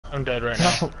I'm dead right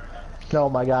now. Oh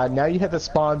my god, now you have to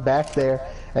spawn back there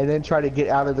and then try to get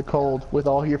out of the cold with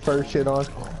all your fur shit on.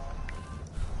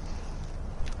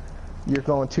 You're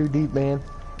going too deep, man.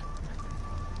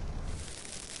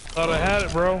 Thought I had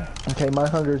it, bro. Okay, my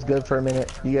hunger's good for a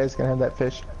minute. You guys can have that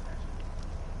fish.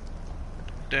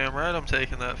 Damn right I'm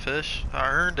taking that fish. I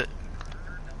earned it.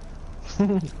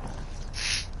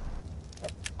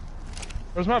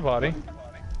 Where's my body?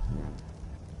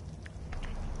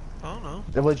 I don't know.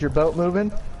 Was your boat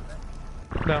moving?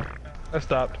 No, I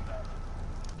stopped.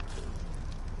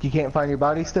 You can't find your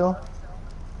body still?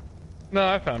 No,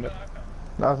 I found it.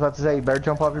 I was about to say, you better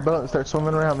jump off your boat and start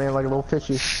swimming around, man, like a little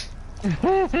fishy.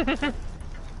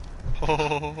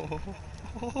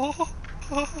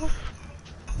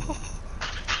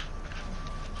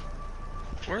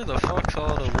 Where the fuck's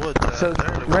all the wood at? So,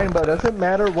 Rainbow, does it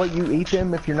matter what you eat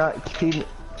them if you're not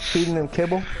feeding them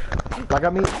kibble? Like, I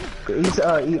mean, he's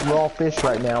eating raw fish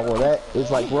right now. Well, that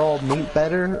is like raw meat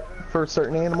better for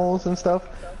certain animals and stuff?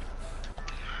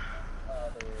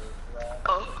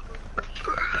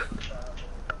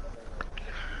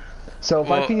 So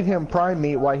if I feed him prime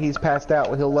meat while he's passed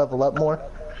out, he'll level up more?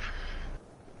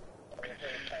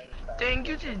 Dang,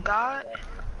 you just died.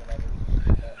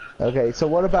 Okay, so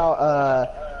what about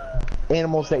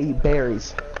animals that eat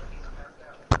berries?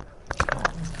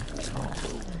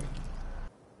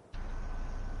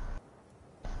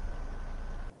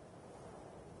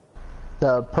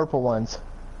 The purple ones.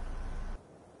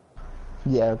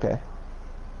 Yeah, okay.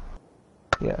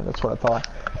 Yeah, that's what I thought.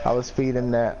 I was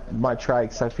feeding my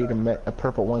trikes, I feed them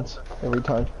purple ones every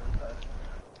time.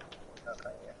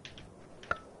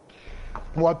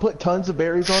 Well, I put tons of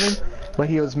berries on him, but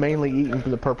he was mainly eating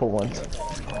the purple ones.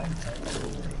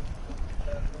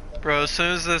 Bro, as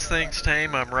soon as this thing's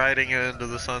tame, I'm riding it into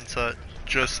the sunset.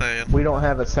 Just saying. We don't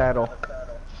have a saddle.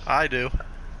 I do.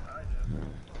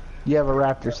 You have a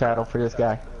raptor saddle for this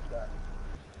guy.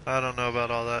 I don't know about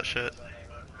all that shit.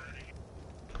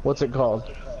 What's it called?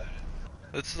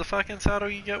 It's the fucking saddle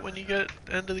you get when you get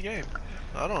into the game.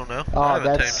 I don't know. Oh, I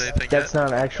haven't tamed anything that's yet.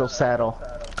 not an actual saddle.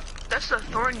 That's the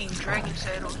thorny dragon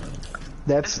saddle.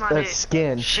 That's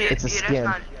skin. Shit, It's a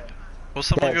skin. Well,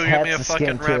 someone go get me a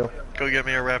fucking too. Go get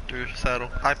me a raptor saddle.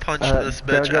 I punched this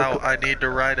bitch out. I need to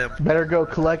ride him. Better go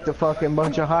collect a fucking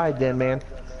bunch of hide then, man.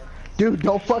 Dude,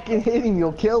 don't fucking hit him.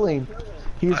 You'll kill him.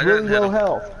 He's really low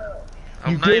health.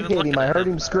 You did hit him. I heard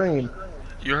him scream.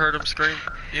 You heard him scream?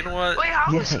 You know what? Wait,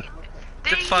 how was he?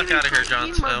 Get the fuck out of here,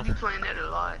 Jon Snow. He must be playing that a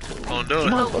lot. Don't do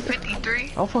it. Level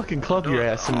 53. I'll fucking club your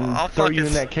ass and throw you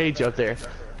in that cage up there.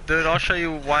 Dude, I'll show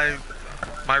you why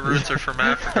my roots are from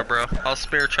Africa, bro. I'll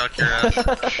spear chuck your ass.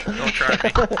 Don't try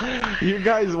me. You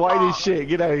guys white as shit.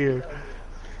 Get out of here.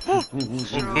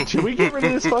 Should we get rid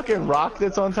of this fucking rock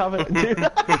that's on top of it? Dude.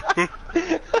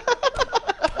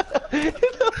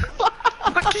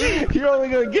 You're only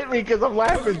gonna get me because I'm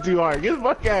laughing too hard. Get the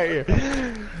fuck out of here.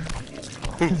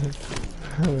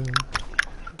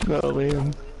 No,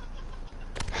 man.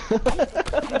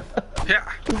 Yeah.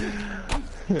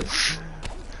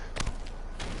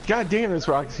 God damn, this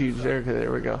rock's huge.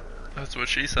 There we go. That's what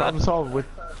she said. Problem solved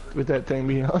with that thing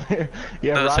being on there.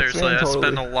 Yeah, no, seriously, I totally.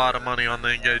 spent a lot of money on the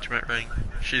engagement ring.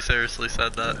 She seriously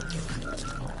said that.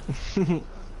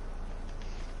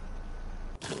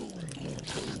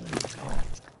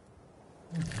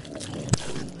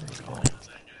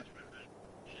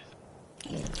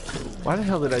 Why the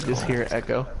hell did I just hear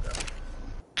Echo?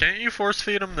 Can't you force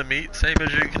feed them the meat, same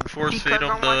as you can force feed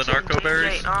them the narco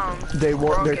berries? They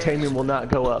won't. Their taming will not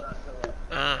go up.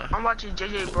 I'm watching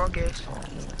JJ broadcast.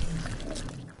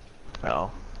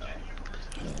 Oh.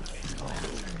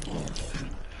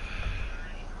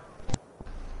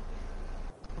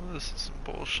 Well, this is some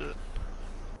bullshit.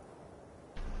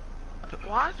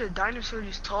 Why is the dinosaur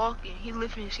just talking? He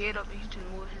lifting his head up and he's just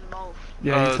moving his mouth.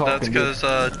 Yeah, he's that's because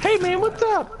hey man, what's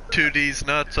up? 2D's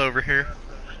nuts over here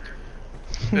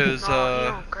is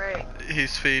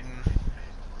he's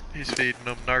feeding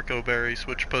them narco berries,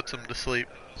 which puts them to sleep.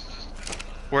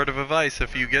 Word of advice: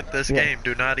 if you get this game,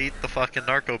 do not eat the fucking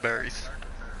narco berries.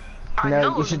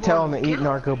 No, you should tell him to eat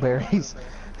narco berries.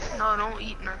 No, don't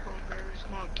eat narco berries.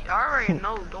 I already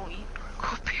know, don't eat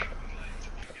narco berries.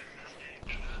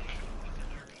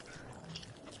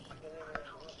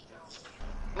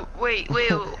 Wait,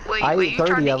 I ate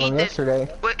 30 of them yesterday.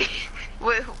 Wait,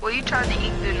 were you trying to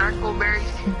eat the narco berries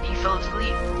and you fell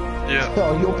asleep? Yeah.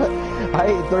 Oh, I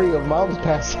ate 30 of them. I was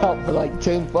passed out for like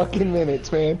 10 fucking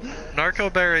minutes, man. Narco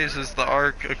berries is the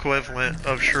ARC equivalent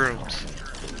of shrooms.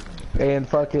 And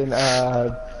fucking,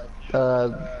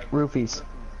 roofies.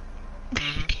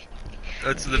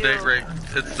 That's the date rape.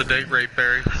 It's the date rape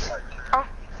berry.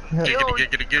 Giggity,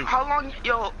 giggity, goo. how long,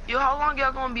 how long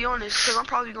y'all gonna be on this? Cause I'm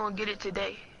probably gonna get it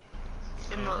today.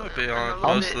 I'll be on in a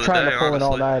most of the Trying day, to pull an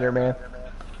honestly. all-nighter, man.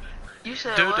 You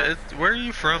said Dude, what? where are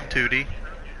you from, Tootie?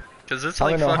 Cause it's I'm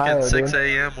like in fucking Ohio, 6 dude.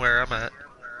 a.m. where I'm at.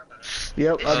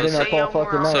 Yep, It's I've been up all 6 a.m. fucking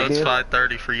where I'm So night, it's dude.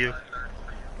 5:30 for you.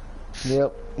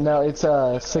 Yep. No, it's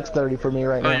 6:30 for me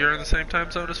right Oh, now. you're in the same time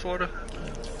zone as Florida?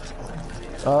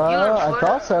 I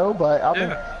thought so, but I've been.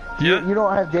 Yeah. You, Yeah? you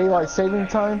don't have daylight saving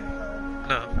time?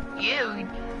 No. Yeah,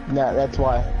 Nah, that's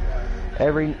why.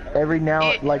 Every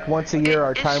now, It- like once a year,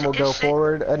 our it's- time will go it's-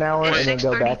 forward an hour it's and then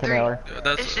go back an 6:33. hour.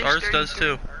 That's It's ours does 6:33.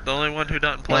 too. The only one who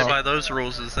doesn't play Oh. by those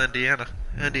rules is Indiana.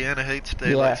 Indiana hates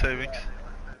daylight Yeah. savings.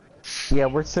 Yeah,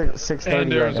 we're 6:30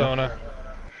 And right now. Arizona.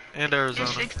 And Arizona.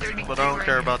 6:33 But I don't right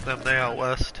care now. about them, they out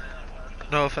west.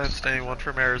 No offense to anyone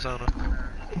from Arizona.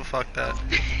 But fuck that.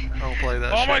 I don't play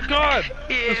that Oh shit. my god!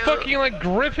 Yeah. There's fucking like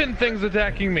griffin things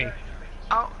attacking me.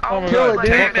 I'll Oh my Kill God, it,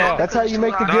 tame dude. it. That's how you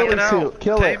make the Knock ghillie it out. suit.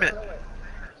 Kill Tame it. it.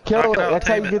 Kill Knock it. it out, That's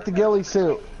how tame you it. get the ghillie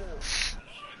suit.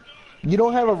 You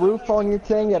don't have a roof on your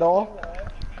thing at all?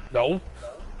 No.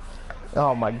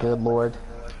 Oh my good lord.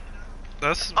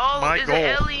 That's Oh, my it's goal.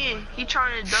 an alien. He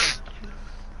trying to duck.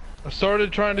 I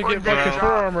started trying to Or get they fucking drop.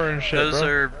 fur armor and shit, Those bro.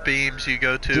 are beams you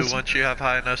go to Just- once you have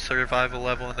high enough survival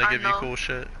level and they I give you know. cool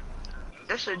shit.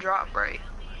 That's a drop, right?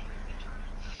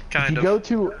 If Kind you of. go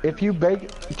to, if you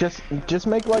bake, just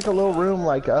make like a little room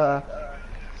like the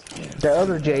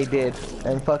other Jay did,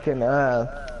 and fucking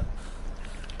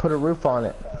put a roof on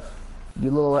it. You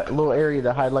little area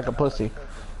to hide like a pussy.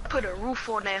 Put a roof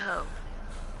on that hoe.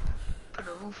 Put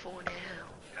a roof on that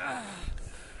hoe.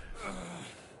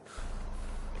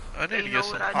 I need You to know get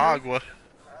some what I do? agua.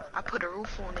 I put a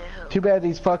roof on that hoe. Too bad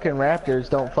these fucking raptors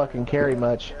don't fucking carry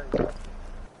much.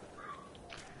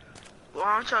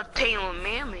 Why don't y'all tame a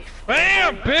mammoth?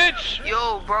 Bam, bitch!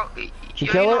 Yo, bro. Yo, you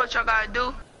kill know it? what y'all gotta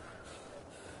do?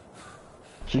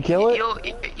 Did you kill it?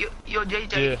 Yo,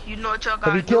 JJ. Yeah. You know what y'all If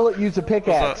gotta you do? kill it, use a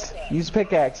pickaxe. Use a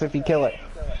pickaxe if you kill it.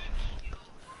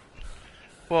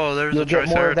 Whoa, there's You'll a get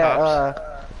more of triceratops.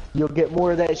 that. You'll get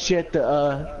more of that shit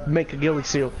to make a ghillie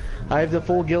suit. I have the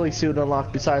full ghillie suit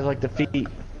unlocked besides like the feet.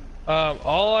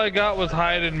 All I got was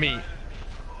hide and meat.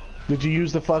 Did you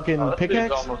use the fucking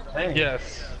pickaxe?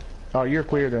 Yes. Oh, you're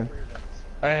queer then.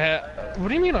 I had. What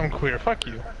do you mean I'm queer? Fuck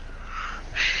you.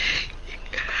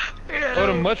 I would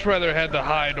have much rather had to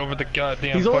hide over the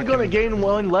goddamn. He's only fucking- gonna gain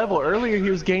 1 level. Earlier he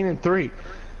was gaining 3.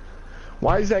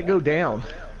 Why does that go down?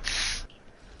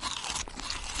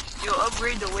 Yo,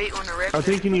 upgrade the weight on the raptor. I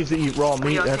think he needs to eat raw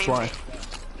meat, y'all that's tame why. it.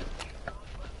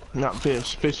 Not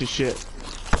fish. Fish is shit.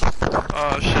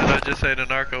 Oh shit, I just ate a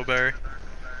narco berry.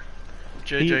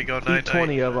 JJ go Eat night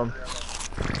 20 night. of them.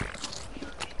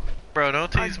 Bro,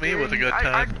 don't tease me with a good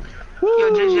time. Yo,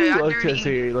 JJ, I Let's dare just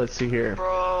you. Let's see here.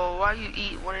 Bro, why you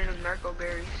eat one of them narco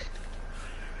berries?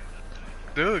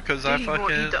 Dude, cause I He gonna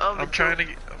fucking, eat the oven I'm trying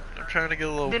to get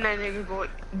a little. Then that nigga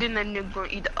gonna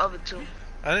eat the other two.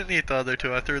 I didn't eat the other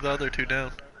two. I threw the other two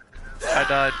down. I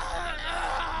died.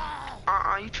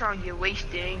 You trying to get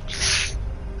wasted, ain't you?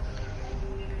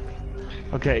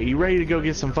 Okay, you ready to go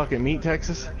get some fucking meat,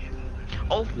 Texas?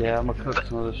 Oh, Yeah, I'm gonna cook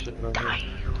some of this shit right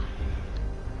here.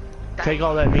 damn. Take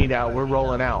all that meat out. We're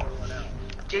rolling out.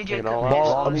 JJ, Take it all cook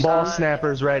out. this. Ball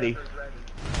snappers ready.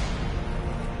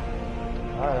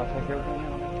 Alright, I'll take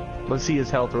everything out. Let's see his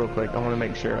health real quick. I want to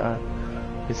make sure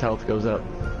his health goes up.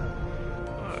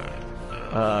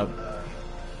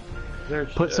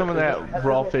 Put some of that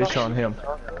raw fish on him.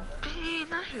 Dang,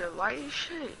 that shit light as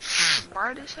shit.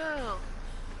 Bright as hell.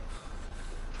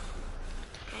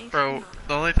 Ain't Bro, seen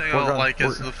the only thing I We're don't gonna- like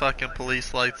is we're- the fucking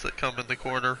police lights that come in the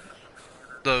corner.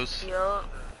 Those. no- Yup.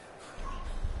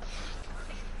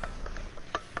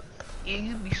 Yeah,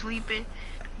 you be sleeping.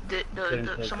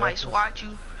 Somebody swat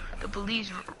you. The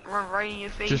police run right in your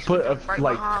face. Just put right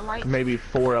behind like lights. maybe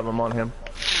 4 of them on him.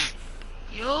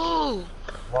 Yo,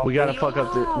 We gotta fuck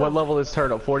up the. What level is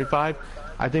turtle? 45?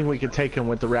 I think we could take him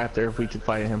with the raptor if we could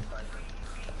fight him.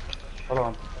 Hold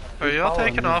on. Are y'all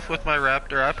following taking me. off with my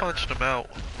raptor? I punched him out.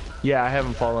 Yeah, I have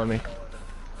him following me.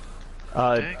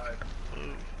 Dang.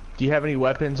 Do you have any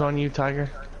weapons on you, Tiger?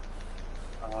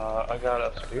 I got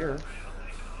a spear.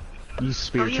 You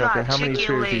spear Oh, you chucker. got How many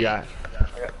chicken spears you got? leg.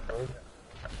 I got 3.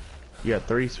 You got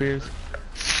 3 spears?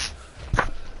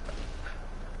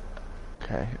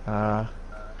 Okay,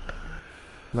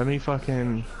 let me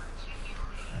fucking...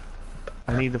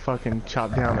 I need to fucking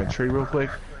chop down a tree real quick,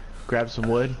 grab some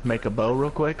wood, make a bow real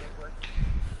quick.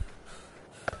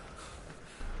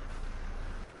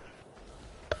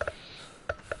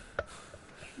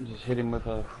 Just hit him with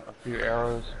a few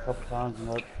arrows a couple times and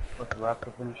let the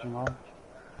raptor finish him off.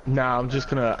 Nah, I'm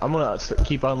gonna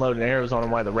keep unloading arrows on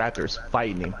him while the raptor's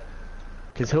fighting him.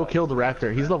 Cause he'll kill the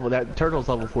raptor. That turtle's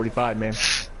level 45, man.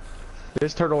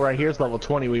 This turtle right here is level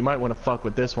 20. We might want to fuck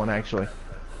with this one, actually.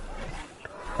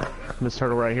 This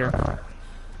turtle right here.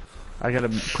 I gotta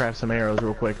craft some arrows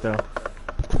real quick, though.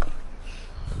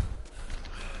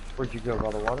 Where'd you go,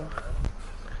 by the water?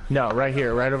 No, right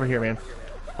here, right over here, man.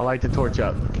 I light the torch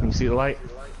up. Can you see the light?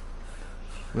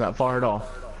 Not far at all.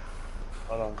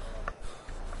 Hold on.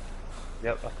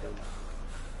 Yep, I see it.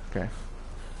 Okay.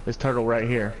 This turtle right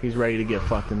here, he's ready to get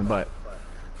fucked in the butt.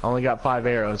 I only got 5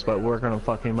 arrows, but we're gonna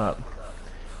fuck him up.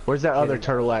 Where's that other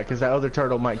turtle at? Cause that other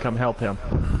turtle might come help him.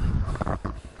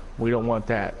 We don't want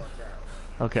that.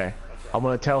 Okay. I'm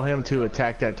gonna tell him to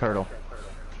attack that turtle.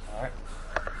 Alright.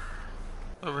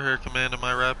 Over here commanding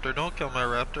my raptor. Don't kill my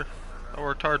raptor. I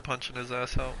worked hard punching his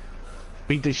ass out.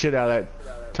 Beat the shit out of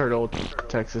that turtle,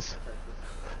 Texas.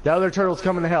 The other turtle's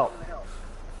coming to help.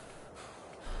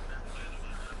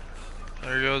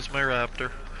 There goes my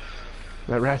raptor.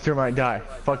 That raptor might die.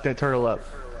 Fuck that turtle up.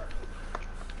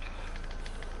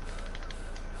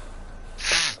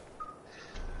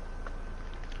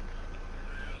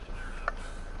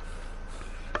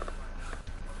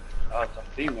 Oh, it's a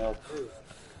female, too.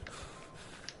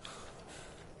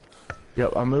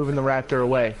 Yep, I'm moving the raptor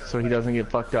away so he doesn't get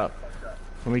fucked up.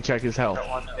 Let me check his health. Got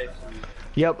one chasing me.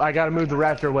 Yep, I gotta move the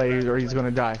raptor away or he's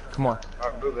gonna die. Come on.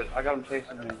 Alright, move it. I got him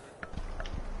chasing me.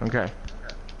 Okay.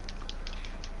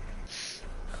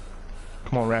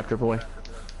 Come on, raptor boy.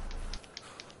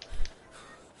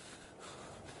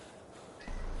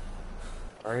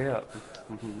 Hurry up.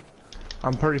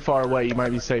 I'm pretty far away. You might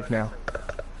be safe now.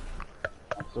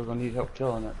 I'm still gonna need help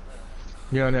killing it.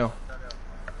 Yeah, I know.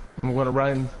 I'm gonna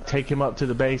run, take him up to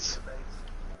the base.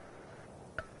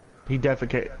 I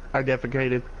defecated.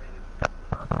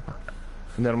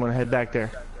 And then I'm gonna head back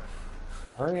there.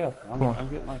 Hurry up. I'm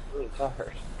getting like really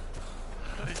tired.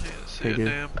 I can't see Hey, a dude.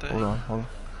 damn thing. Hold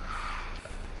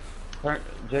on.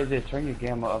 JJ, turn your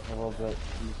gamma up a little bit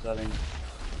in the settings.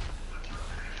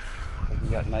 Like you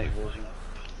got night vision.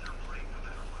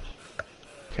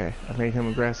 Okay, I made him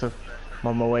aggressive. I'm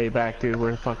on my way back, dude.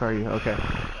 Where the fuck are you? Okay.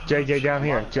 JJ, down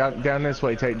here. Down this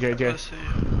way, take I JJ. see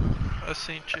you. I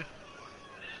seen you.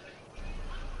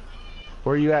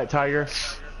 Where you at, Tiger?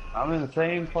 I'm in the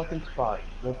same fucking spot.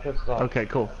 No pissed off. Okay,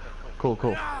 cool. Cool.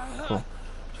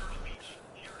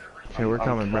 Okay, we're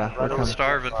coming, bruh. We're I'm coming.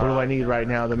 starving. What do I need right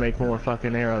now to make more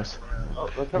fucking arrows? Oh,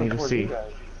 they're coming Need to towards see. you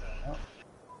guys.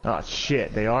 Oh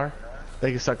shit, they are?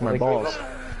 They can suck my They gave balls.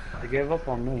 up- They gave up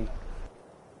on me.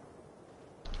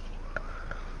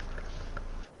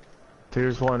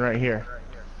 There's one right here.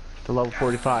 The level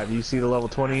 45. You see the level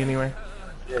 20 anywhere?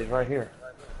 Yeah, he's right here.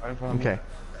 Right in front of Okay.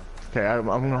 Okay, I'm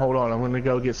gonna hold on. I'm gonna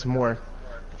go get some more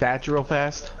thatch real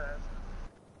fast. me.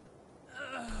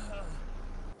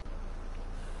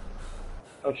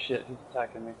 Oh shit, he's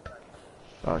attacking me.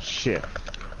 Oh shit.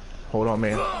 Hold on,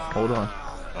 man. Hold on.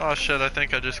 Oh shit, I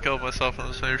think I just killed myself in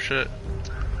the same shit.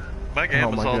 My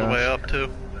gamma's my all the gosh. way up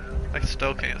too. I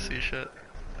still can't see shit.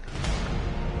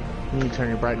 You need to turn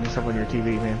your brightness up on your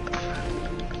TV, man.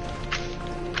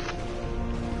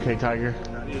 Okay, Tiger.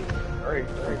 Hurry.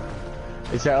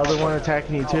 Is that other one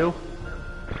attacking you too?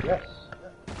 Yes.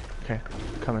 Okay,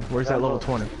 coming. Where's that level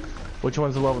 20? Which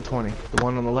one's the level 20? The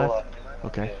one on the left?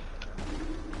 Okay.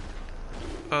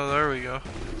 Oh, there we go.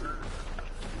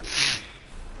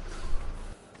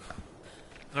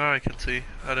 Now I can see.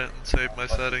 I didn't save my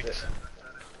settings.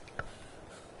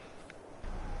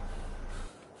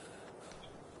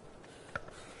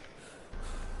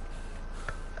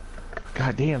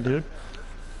 God damn, dude.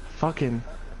 Fucking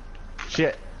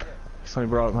shit. Somebody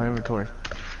brought up my inventory.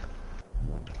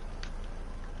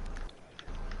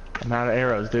 I'm out of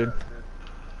arrows, dude.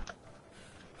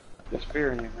 There's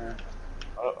fear in you, man.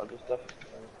 Oh, I just definitely.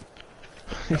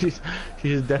 You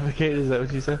just defecated, is that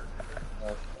what you said?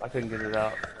 I couldn't get it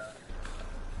out.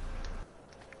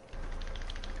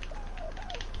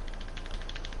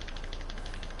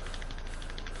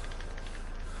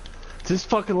 This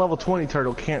fucking level 20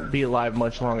 turtle can't be alive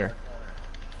much longer.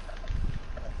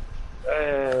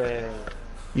 Hey.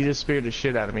 You just speared the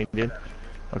shit out of me, dude.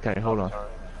 Okay, hold on. Sorry.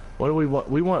 What do we want?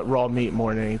 We want raw meat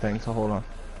more than anything, so hold on.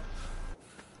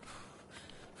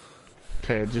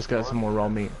 Okay, I just got some more raw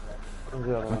meat. Where's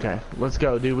the other one? Okay, let's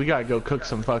go, dude. We gotta go cook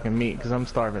some fucking meat, because I'm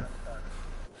starving.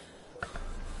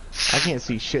 I can't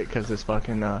see shit because this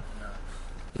fucking,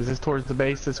 is this towards the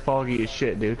base? This foggy as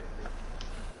shit, dude.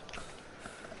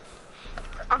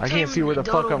 I can't see where the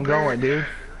fuck I'm going, dude.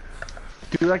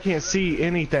 Dude, I can't see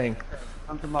anything.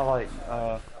 Come to my light,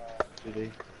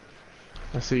 JD.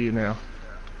 I see you now.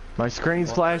 My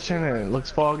screen's flashing and it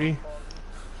looks foggy.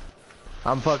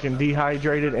 I'm fucking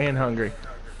dehydrated and hungry.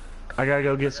 I gotta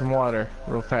go get some water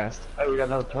real fast. Hey, we got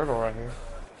another turtle right here.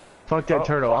 Fuck that Oh,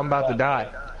 turtle, I'm about to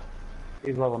die.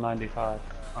 He's level 95.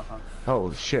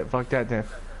 Oh shit, fuck that then.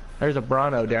 There's a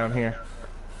Bronto down here.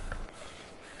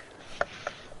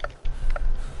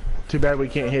 Too bad we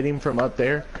can't hit him from up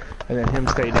there and then him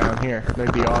stay down here.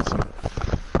 That'd be awesome.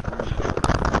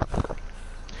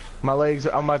 My legs,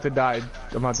 I'm about to die.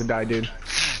 I'm about to die, dude.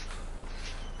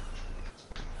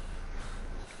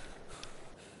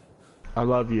 I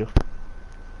love you.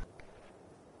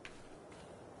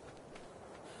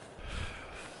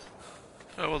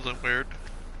 That wasn't weird.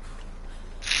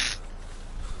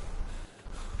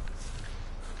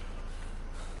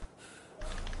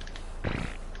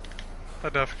 I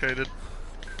defecated.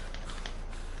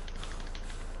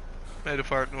 Made a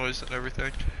fart noise and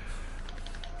everything.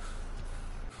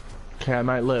 Okay, I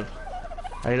might live.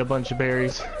 I ate a bunch of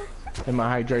berries and my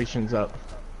hydration's up.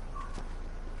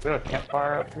 We got a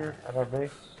campfire up here at our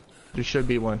base. There should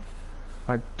be one.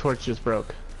 My torch just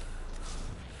broke.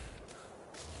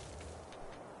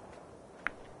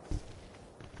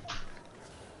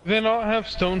 Do they not have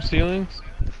stone ceilings?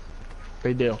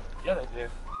 They do. Yeah, they do.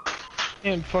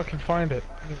 Can't fucking find it.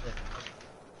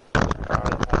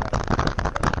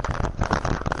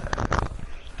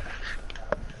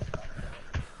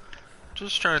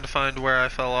 Just trying to find where I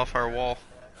fell off our wall.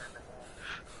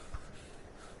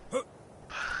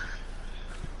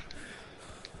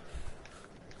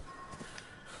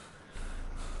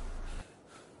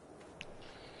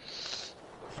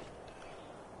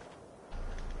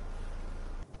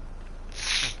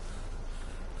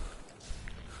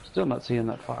 Still not seeing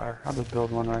that fire. I'll just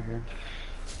build one right here.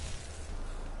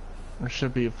 There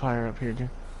should be a fire up here, dude.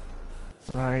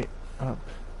 Right up.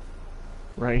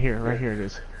 Right here, right here it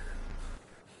is.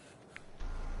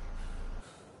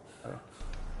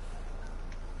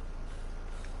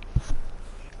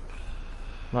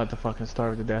 I'm about to fucking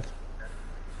starve to death.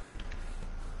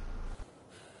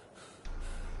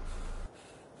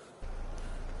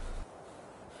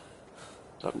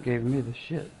 Something gave me the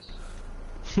shits.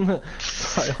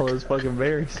 Sorry, all those fucking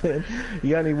berries, man.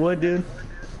 You got any wood, dude?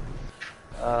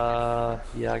 Yeah,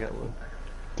 I got wood.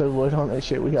 There's wood on that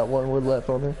shit. We got one wood left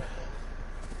on there.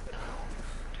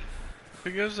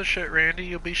 Who gives a shit, Randy?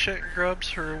 You'll be shitting grubs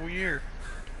for a year.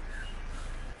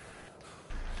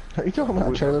 Are you talking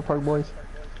about Trailer Park Boys?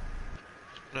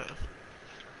 No.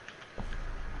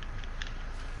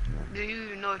 Do you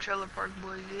even know what Trailer Park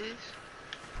Boys is?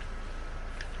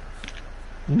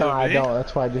 No, Who, I me? don't.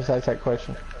 That's why I just asked that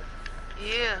question.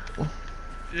 Yeah.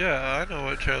 Yeah, I know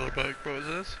what Trailer Park Boys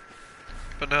is.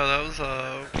 But no, that was,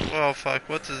 oh fuck,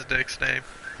 what's his dick's name?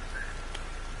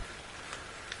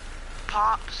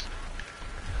 Pops.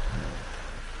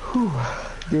 Whew.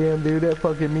 Damn, dude, that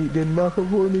fucking meat did nothing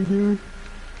for me, dude.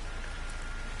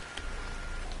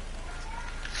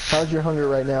 How's your hunger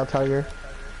right now, Tiger?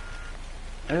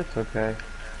 It's okay.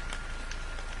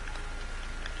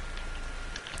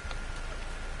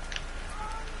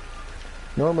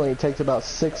 Normally it takes about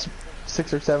six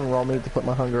or seven raw meat to put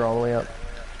my hunger all the way up.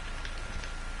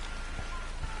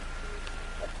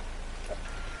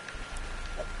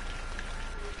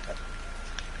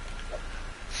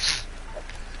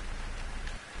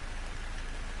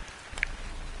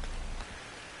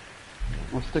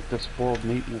 We'll stick the spoiled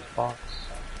meat in this box.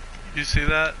 You see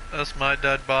that? That's my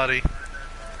dead body.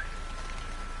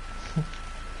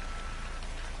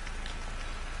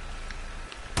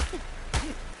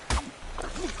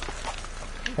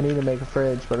 I need to make a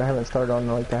fridge, but I haven't started on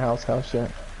like the house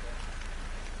yet.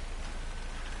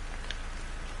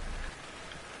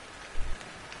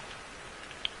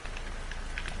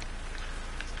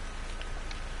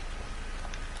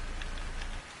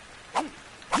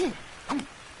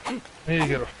 I need to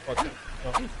get a fucking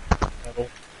metal.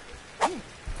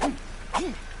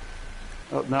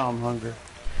 Oh, now I'm hungry.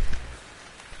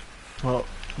 Well,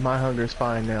 my hunger's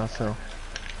fine now, so.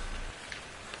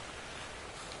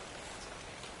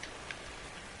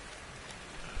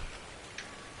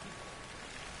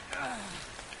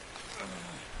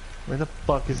 Where the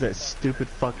fuck is that stupid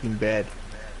fucking bed?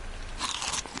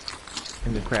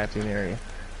 In the crafting area.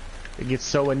 It gets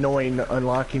so annoying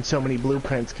unlocking so many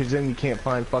blueprints, cause then you can't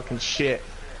find fucking shit.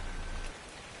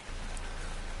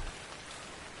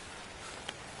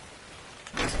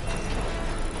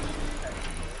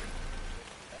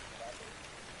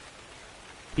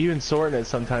 Even sorting it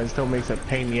sometimes still makes it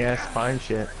pain in the ass to find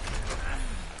shit.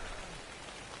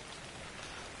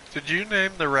 Did you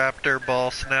name the raptor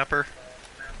ball snapper?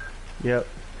 Yep.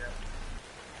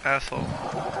 Asshole.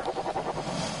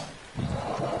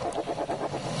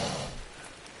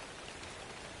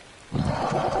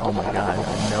 Oh my god,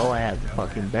 I know I have the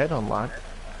fucking bed unlocked.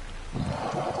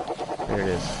 There it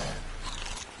is.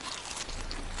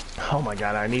 Oh my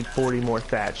god, I need 40 more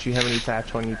thatch. You have any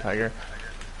thatch on you, Tiger?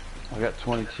 I got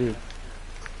 22.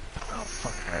 Oh,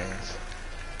 fuck my ass.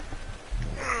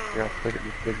 I gotta pick up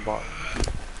this big box.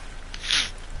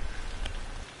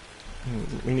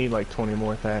 We need like 20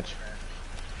 more thatch.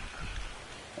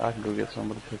 I can go get some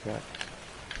with a pickaxe.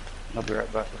 I'll be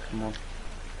right back with some more.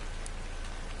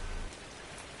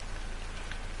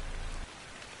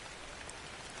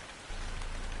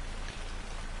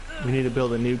 We need to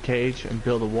build a new cage and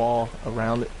build a wall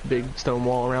around it, big stone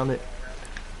wall around it.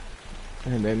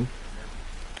 And then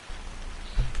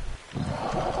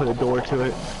put a door to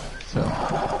it. So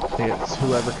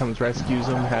whoever comes rescues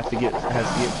them has to get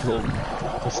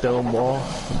to a stone wall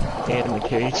and the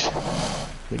cage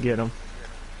to get them.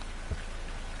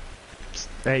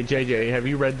 Hey JJ, have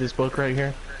you read this book right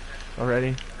here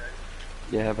already?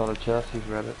 Yeah, about a chest, he's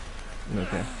read it.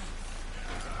 Okay.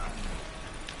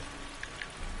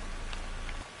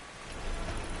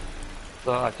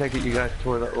 So I take it you guys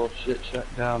tore that little shit shack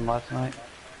down last night?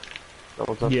 That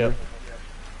was up Yep.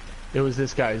 It was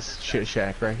this guy's shit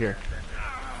shack right here.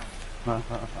 there?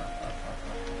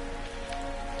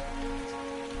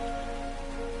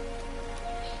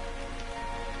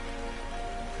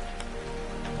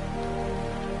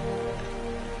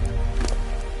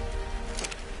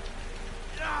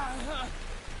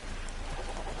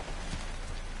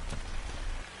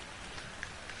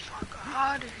 Fuck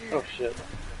out of here. Oh shit.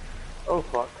 Oh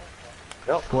fuck.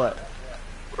 Help. What?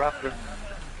 Raptor.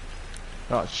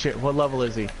 Oh shit, what level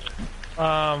is he?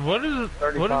 What is the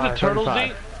 35. turtles 35.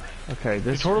 eat? Okay,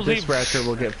 this turtles eat- raptor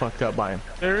will get fucked up by him.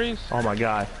 Berries? Oh my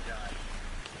god.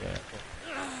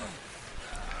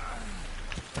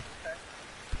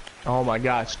 Oh my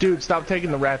gosh. Dude, stop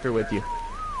taking the raptor with you.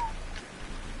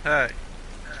 Hey,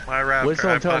 my raptor, Whistle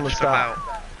I and tell him to punched him stop.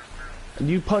 out.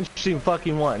 You punched him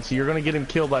fucking once. You're gonna get him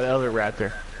killed by the other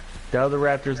raptor. The other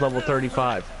raptor's level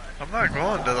 35. I'm not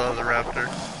going to the other raptor.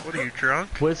 What are you, drunk?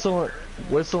 Whistle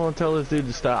and tell this dude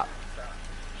to stop.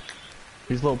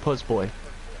 He's a little puss boy.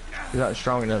 He's not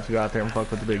strong enough to go out there and fuck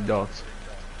with the big dogs.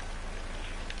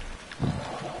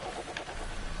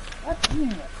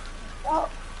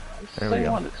 There we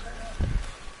go.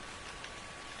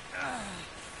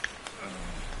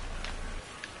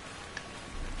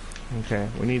 Okay,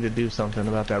 we need to do something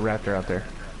about that raptor out there.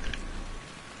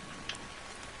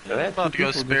 I'm about to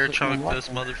go spare chunk this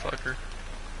motherfucker.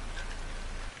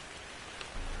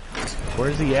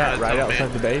 Where's he at? Try to Right tell me.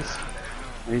 outside the base?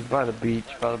 He's by the beach,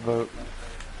 by the boat.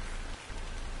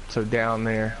 So down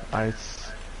there, I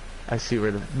see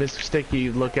where the... Mr. Sticky,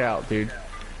 look out, dude.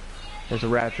 There's a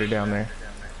raptor down there.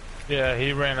 Yeah,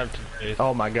 he ran up to the base.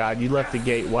 Oh my god, you left the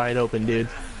gate wide open, dude.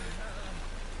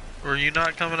 Were you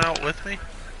not coming out with me?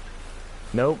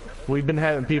 Nope. We've been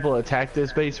having people attack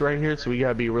this base right here, so we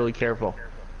gotta be really careful.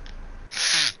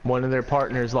 One of their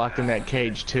partners locked in that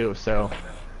cage too, so...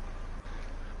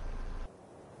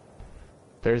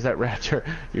 There's that raptor.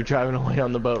 You're driving away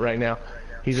on the boat right now.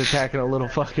 He's attacking a little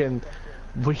fucking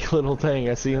weak little thing.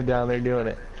 I see him down there doing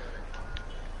it.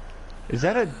 Is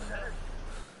that a...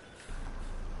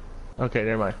 Okay,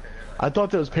 never mind. I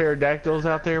thought those pterodactyls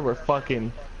out there were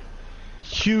fucking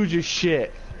huge as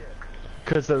shit.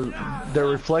 Because their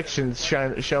reflections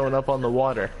showing up on the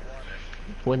water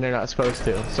when they're not supposed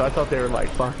to. So I thought they were like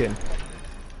fucking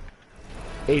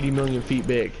 80 million feet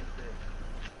big.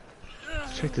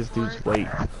 Check this dude's weight.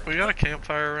 We got a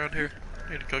campfire around here.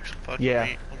 Need to cook some fucking Yeah.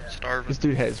 meat. I'm starving. This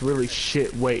dude has really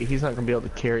shit weight. He's not gonna be able to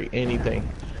carry anything.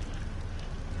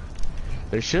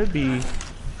 There should be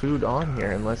food on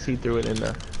here unless he threw it in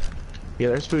the... Yeah,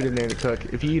 there's food in there to cook.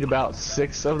 If you eat about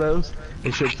 6 of those,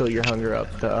 it should fill your hunger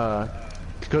up. The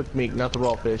cooked meat, not the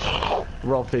raw fish.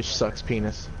 Raw fish sucks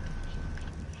penis.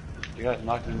 You guys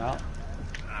knocked him out?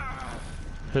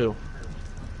 Who?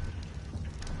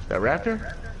 That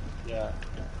raptor? Yeah.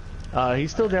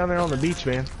 He's still down there on the beach,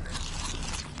 man.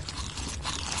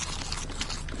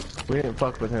 We didn't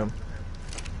fuck with him.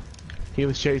 He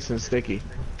was chasing Sticky.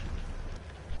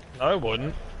 No, I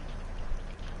wouldn't.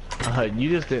 You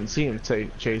just didn't see him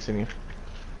chasing you.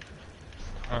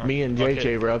 Me and Okay.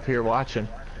 JJ were up here watching.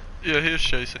 Yeah, he was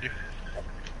chasing you.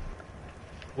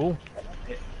 Ooh.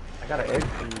 I got an egg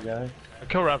for you guys. I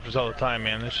kill raptors all the time,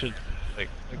 man. This should, like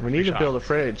We need to build a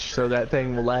fridge so that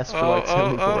thing will last for like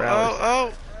 74 hours.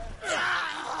 Oh!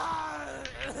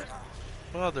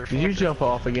 Motherfucker. Did you jump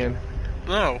off again?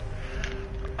 No.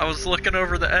 I was looking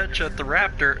over the edge at the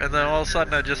raptor, and then all of a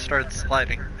sudden I just started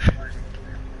sliding. It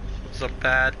was a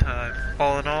bad time.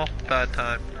 All in all, bad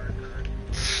time.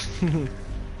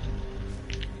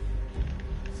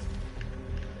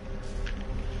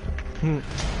 I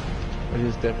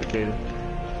just defecated.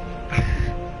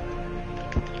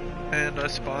 And I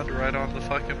spawned right on the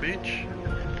fucking beach.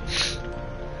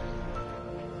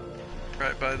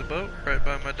 Right by the boat, right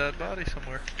by my dead body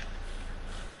somewhere.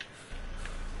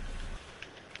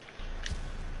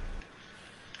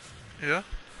 Yeah?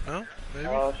 No? Maybe?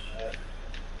 Oh shit.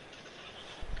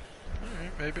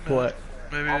 Alright, maybe not. What?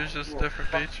 Maybe it's just a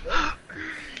different beach. Oh,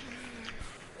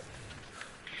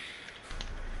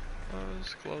 it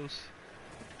was close.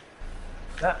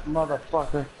 That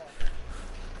motherfucker.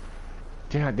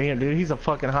 God damn, dude, he's a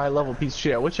fucking high level piece of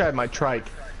shit. I wish I had my trike.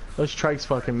 Those trikes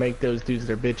fucking make those dudes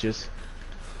their bitches.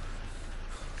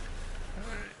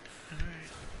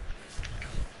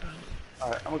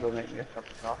 Alright, I'm gonna go make me a cup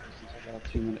of coffee since I got a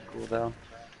 2-minute cooldown.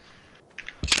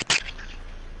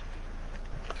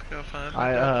 Let's go find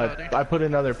my dead body. I put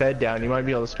another bed down. You might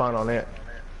be able to spawn on it.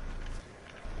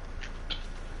 I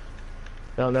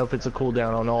don't know if it's a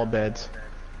cooldown on all beds.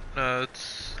 No,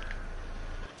 it's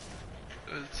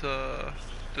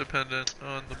dependent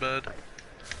on the bed. Okay,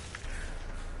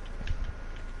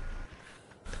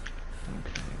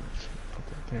 let's put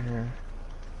that there.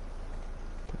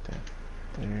 Put that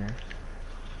there.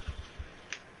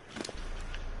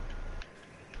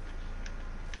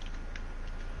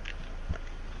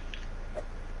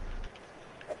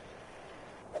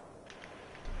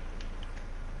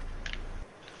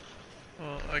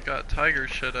 Well, I got tiger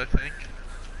shit, I think.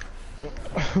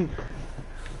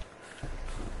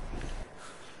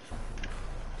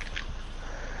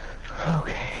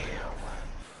 Okay.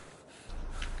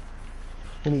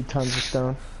 We need tons of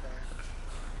stone.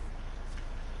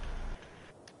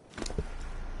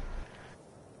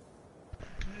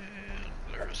 And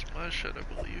there's my shit, I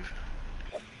believe.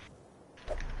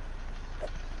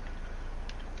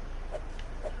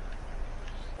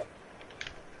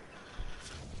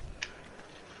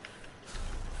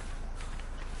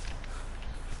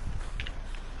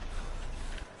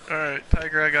 Alright,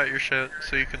 Tiger, I got your shit,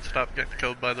 so you can stop getting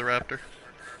killed by the raptor.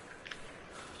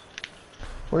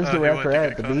 Where's the he went raptor to at?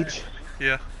 get The caught. beach?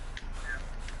 Yeah.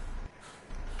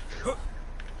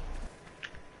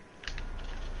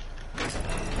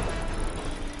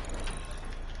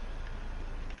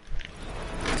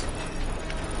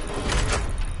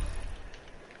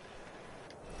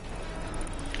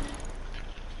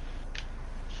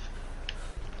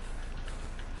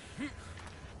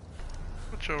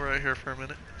 I'll chill right here for a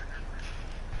minute.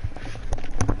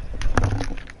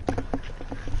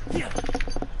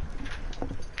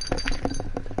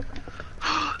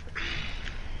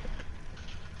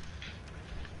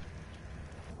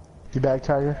 You back,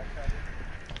 Tiger?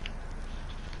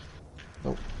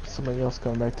 Nope. Somebody else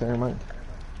going back there, Mike.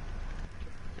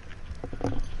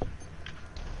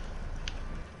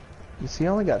 You see, I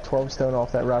only got 12 stone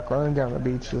off that rock. Running down the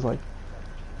beach is like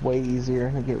way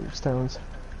easier to get stones.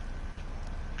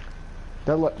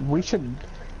 We should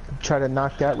try to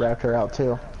knock that raptor out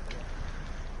too.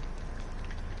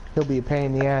 He'll be a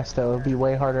pain in the ass though. It'll be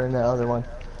way harder than the other one.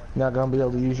 You're not gonna be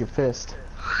able to use your fist.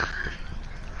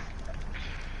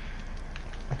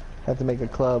 Have to make a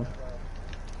club.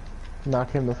 Knock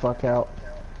him the fuck out.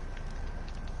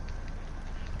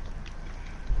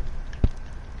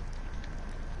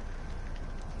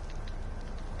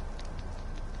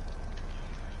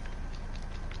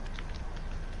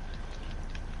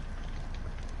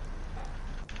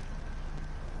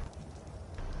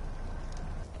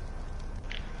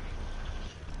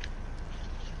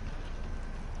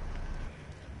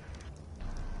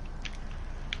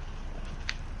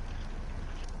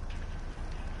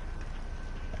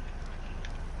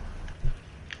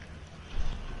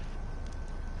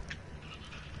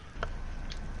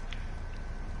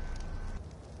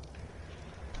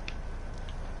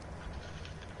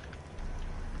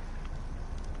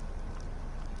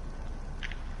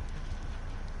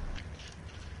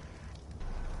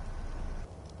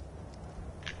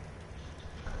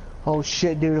 Oh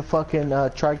shit, dude, a fucking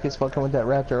trike is fucking with that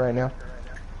raptor right now.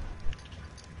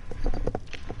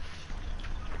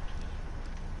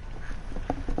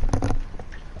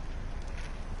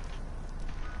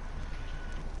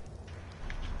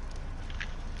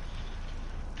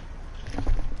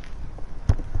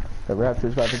 The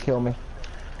raptor's about to kill me.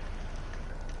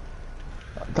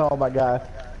 Oh my god.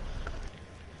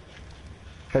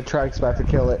 That trike's about to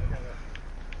kill it.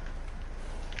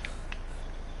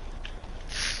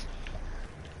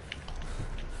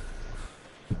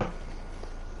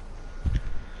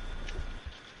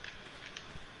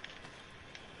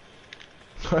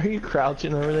 Are you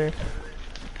crouching over there?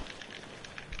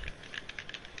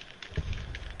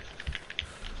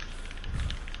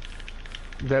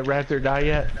 Did that raptor die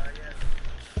yet?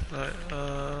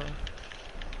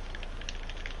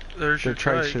 There's The your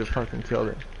trike trike. should have fucking killed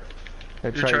it.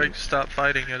 That Your trike stopped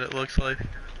fighting it, it looks like.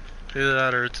 Either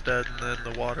that or it's dead and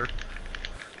then the water.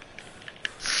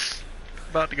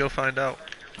 About to go find out.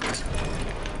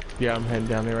 Yeah, I'm heading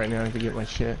down there right now to get my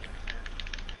shit.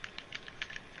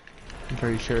 I'm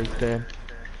pretty sure it's dead.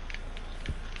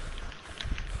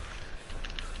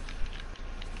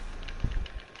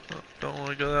 Oh, don't want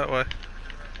to go that way.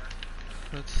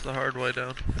 That's the hard way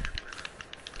down.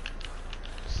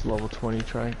 It's level 20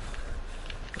 trike.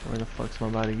 Where the fuck's my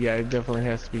body? Yeah, it definitely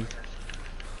has to be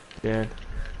dead.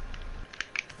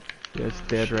 Yeah, it's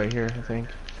dead right here, I think.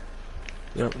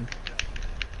 Yep.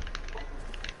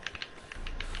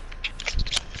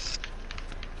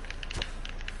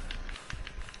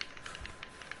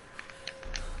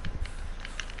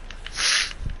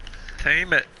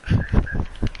 Tame it.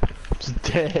 It's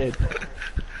dead.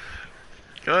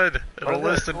 Good. It'll Oh, good.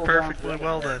 listen Hold on. perfectly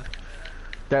well then.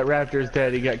 That raptor is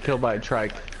dead. He got killed by a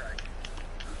trike.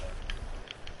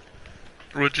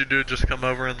 What'd you do? Just come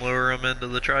over and lure him into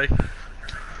the trike?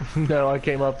 No, I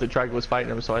came up, the trike was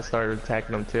fighting him, so I started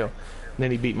attacking him too. And then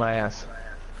he beat my ass.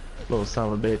 Little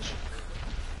son of a bitch.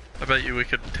 I bet you we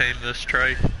could tame this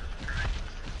trike.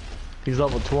 He's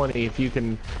level 20. If you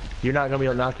can, you're not gonna be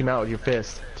able to knock him out with your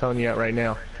fist. I'm telling you that right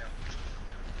now.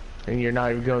 And you're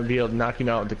not even gonna be able to knock him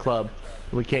out with the club.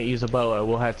 We can't use a boa.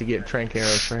 We'll have to get trank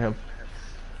arrows for him.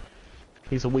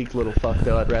 He's a weak little fuck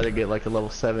though. I'd rather get like a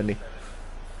level 70.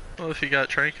 Well, if you got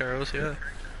trank arrows, yeah.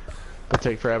 It'll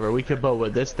take forever. We could boa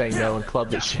this thing though and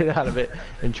club the shit out of it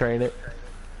and train it.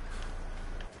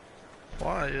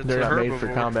 Why? It's They're a not made herbivore.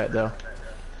 for combat though.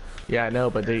 Yeah, I know,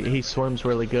 but he swims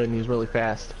really good and he's really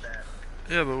fast.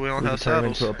 Yeah, but we don't We have can turn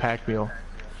him saddles. into a pack mule.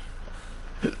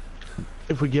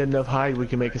 If we get enough hide, we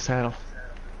can make a saddle.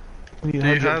 We need Do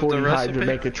you have the 140 hide to recipe?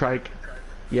 make a trike.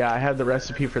 Yeah, I have the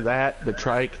recipe for that, the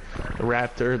trike, the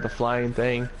raptor, the flying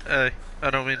thing, Hey, I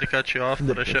don't mean to cut you off,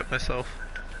 but I shit myself.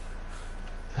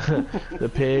 the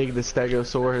pig, the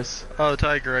stegosaurus. Oh,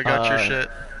 Tiger, I got your Uh, shit.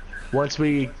 Once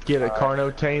we get a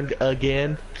Carno tamed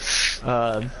again,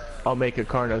 I'll make a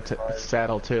Carno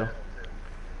saddle too.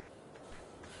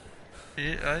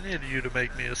 Yeah, I need you to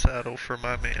make me a saddle for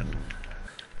my man.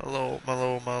 My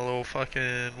little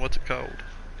fucking, what's it called?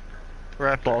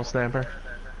 Raptor. Ball snapper.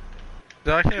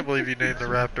 I can't believe you named the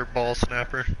raptor Ball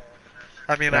Snapper.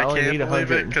 I mean, I I only can't need believe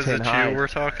it because 110 it's hide. you we're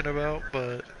talking about,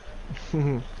 but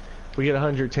If we get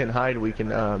 110 hide, we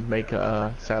can make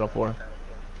a saddle for him.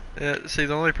 yeah. See,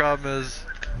 the only problem is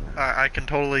I can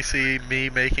totally see me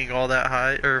making all that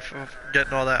hide or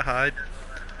getting all that hide,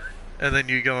 and then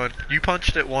you going, you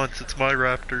punched it once. It's my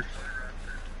raptor.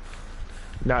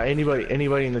 Now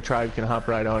anybody in the tribe can hop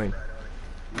right on him.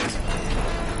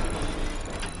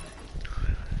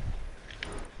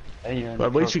 But I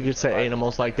wish you could say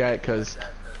animals like that, cause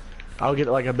I'll get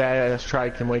like a badass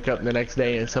trike and wake up the next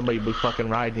day and somebody be fucking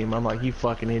riding him. I'm like, you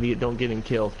fucking idiot, don't get him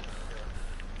killed.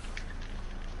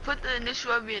 Put the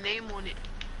initial of your name on it,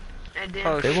 and then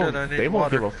Oh They shit! won't. I need They won't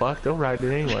water. give a fuck. They'll ride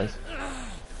it anyways.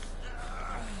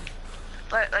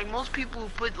 like most people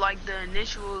put like the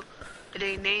initial,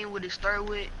 their name what it start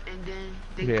with, and then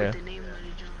they Yeah. put the name of the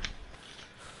joint.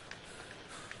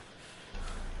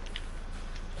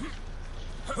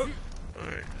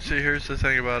 Alright, see, here's the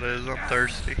thing about it is I'm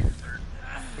thirsty.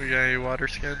 We got any water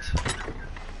skins?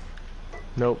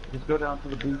 Nope. Just go down to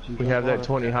the beach and We get have that water.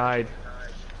 20 hide.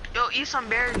 Yo, eat some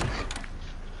berries.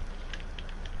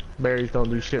 Berries don't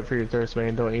do shit for your thirst,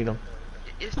 man. Don't eat them.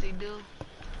 Yes, they do.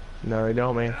 No, they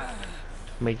don't, man.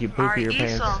 Make you poop Alright, your eat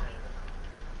pants. some.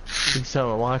 Eat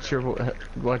some. Watch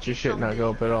your shit not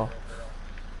go up at all.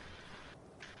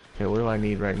 Okay, what do I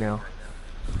need right now?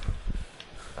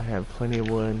 I have plenty of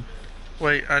wood.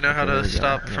 Wait, I know how Okay, there to we go.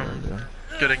 stop There from we go.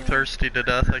 getting thirsty to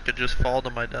death. I could just fall to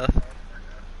my death.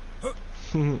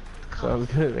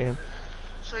 Sounds good, man.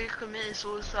 So you're committing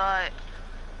suicide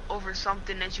over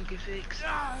something that you can fix.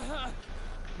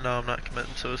 No, I'm not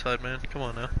committing suicide, man. Come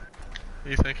on now.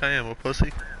 You think I am a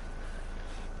pussy?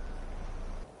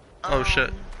 Oh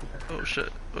shit. Oh shit.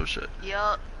 Oh shit.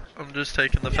 Yup. I'm just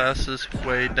taking the fastest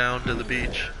way down to the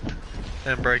beach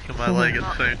and breaking my leg at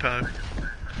the same time.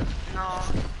 No,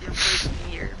 you're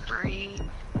breaking your brain.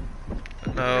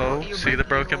 No, You're see the breaking your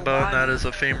broken whole bone? body. That is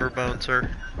a femur bone, sir.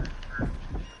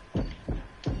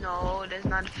 No, that's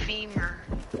not a femur.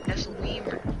 That's a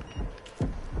femur.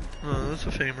 No, that's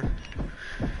a femur.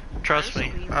 Trust That's a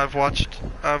me, femur.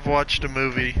 I've watched a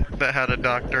movie that had a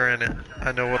doctor in it.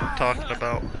 I know what I'm talking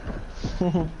about.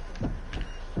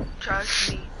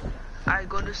 Trust me. I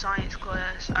go to science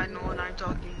class. I know what I'm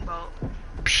talking about.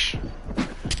 Psh.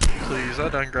 Please, I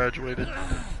done graduated.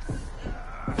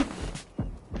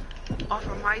 Off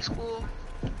from high school,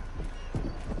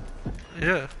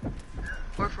 Yeah,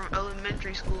 Or from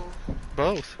elementary school?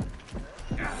 both.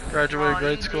 Graduated Oh,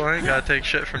 grade you school, did- I ain't gotta take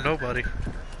shit from nobody.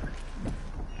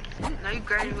 Now you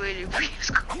graduated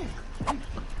preschool.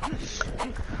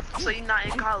 So you're not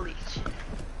in college.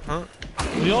 Huh?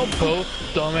 Y'all both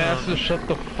dumbasses shut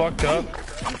the fuck up.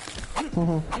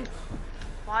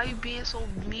 Why are you being so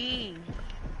mean?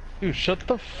 Dude, shut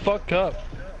the fuck up.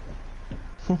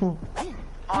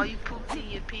 All you pooped in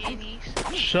your panties?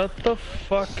 Shut the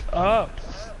fuck up.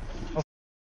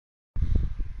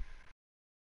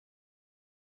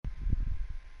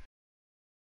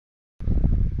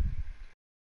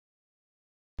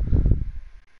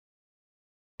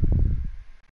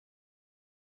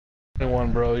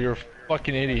 One, bro, you're a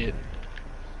fucking idiot.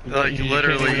 Like, You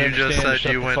literally, can't you even just understand, said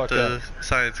shut you the went fuck to up.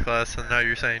 science class and now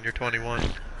you're saying you're 21.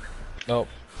 Nope.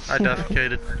 I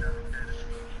defecated.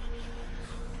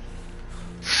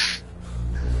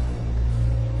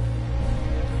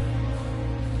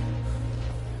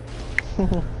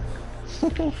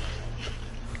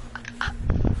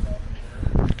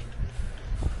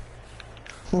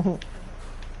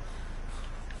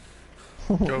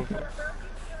 Go.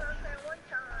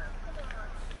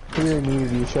 He really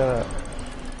needed you, shut up.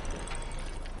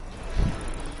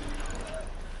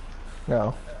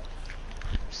 No.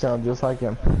 You sound just like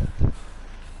him.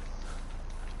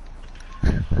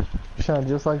 You sound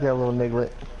just like that little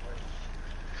niglet.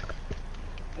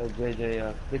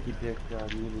 JJ, Sticky Dick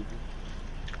muted you.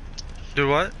 Do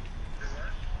what?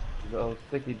 The old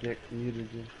Sticky Dick muted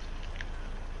you.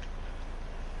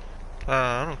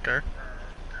 I don't care.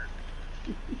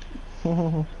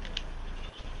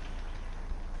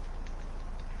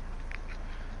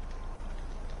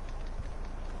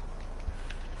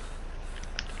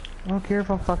 I don't care if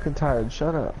I'm fucking tired,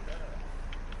 shut up.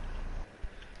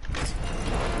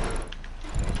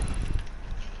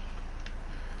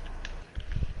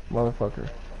 Motherfucker.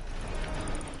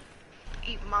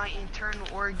 Eat my internal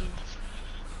organs.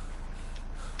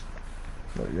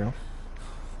 There you go.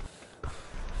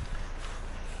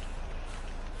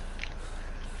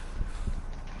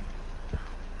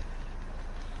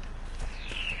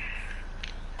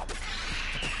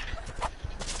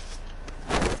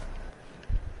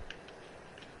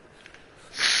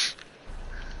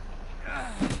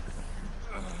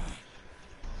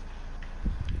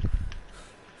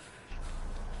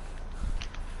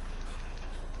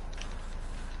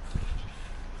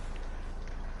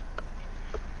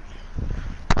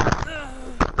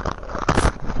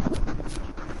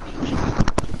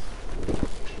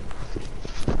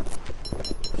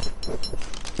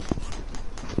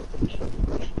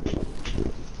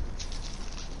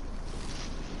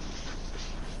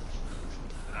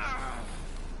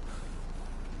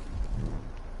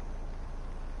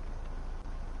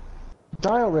 Die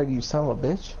already, you son of a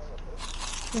bitch.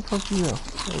 What the fuck you do?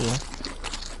 There you go.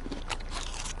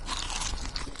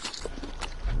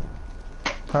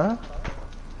 Huh?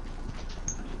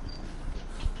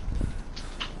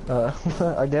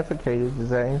 I defecated. Does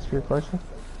that answer your question?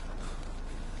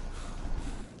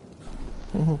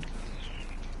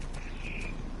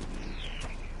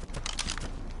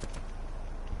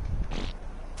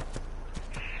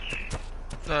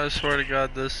 I swear to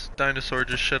God, this dinosaur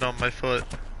just shit on my foot.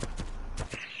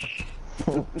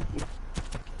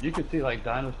 You can see like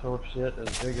dinosaur shit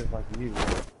as big as like you.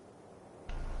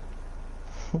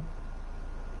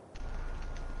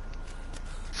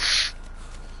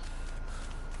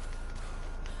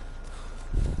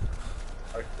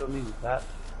 I still need that.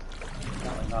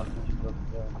 Not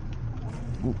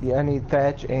Yeah, I need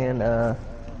thatch and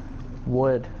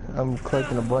wood. I'm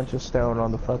collecting a bunch of stone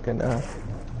on the fucking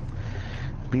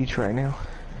beach right now.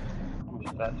 how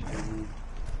much that you need.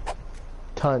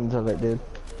 Tons of it, dude.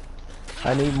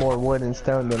 I need more wood and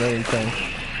stone than anything.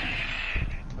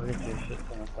 I'll get you a shit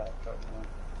ton of that right now.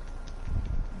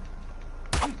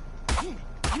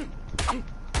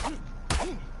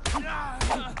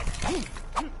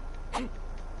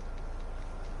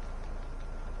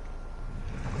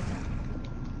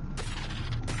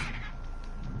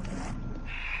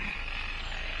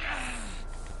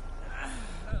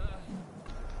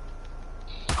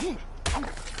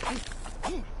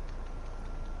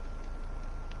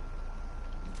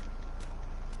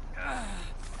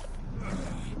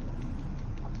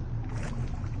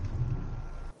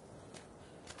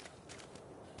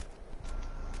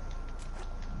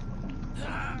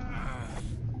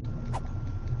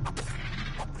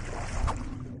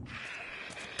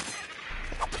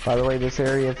 By the way, this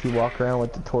area, if you walk around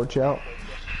with the torch out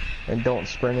and don't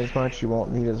sprint as much, you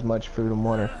won't need as much food and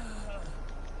water.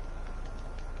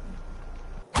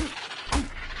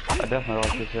 I definitely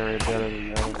like this area better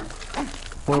than the other one.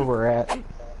 where we're at.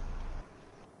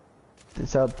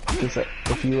 It's up.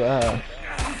 If you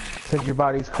since your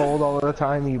body's cold all the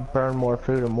time, you burn more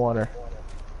food and water.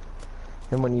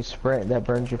 And when you sprint, that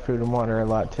burns your food and water a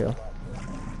lot too.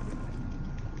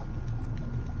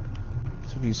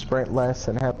 So if you sprint less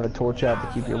and have a torch out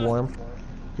to keep you warm,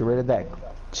 get rid of that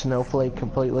snowflake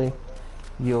completely,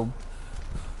 you'll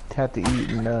have to eat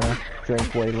and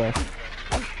drink way less.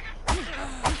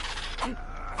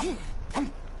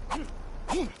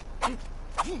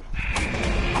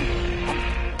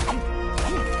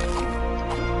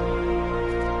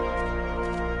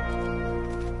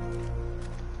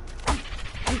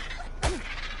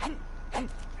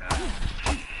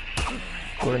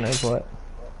 Lord knows what.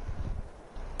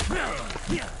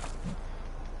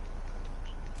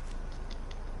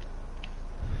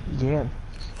 Yeah.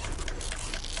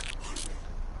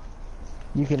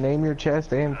 You can name your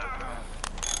chest and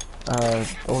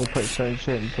only put certain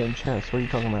shit in the same chest. What are you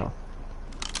talking about?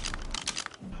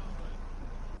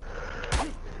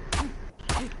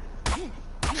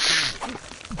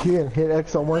 You can hit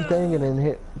X on one thing and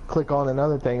then click on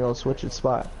another thing, it'll switch its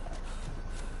spot.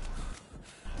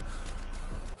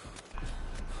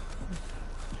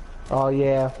 Oh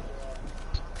yeah.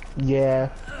 Yeah.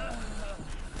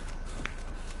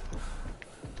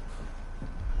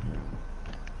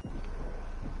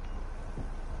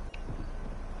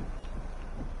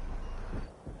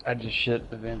 I just shit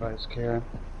if anybody's caring.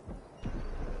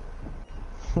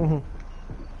 Leave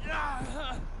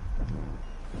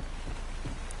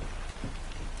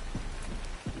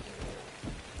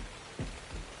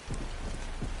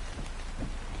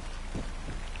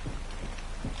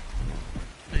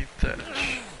that.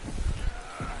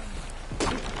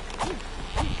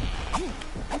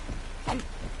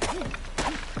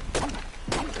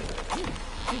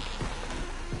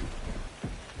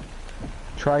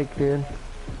 Trike, dude.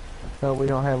 No, we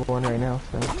don't have one right now,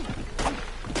 so.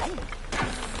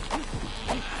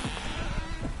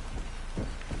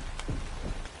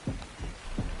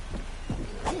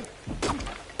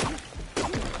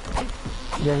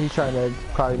 Yeah, he's trying to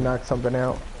probably knock something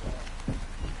out.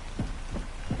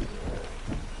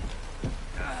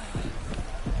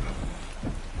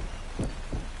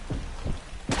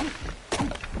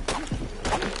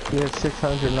 He has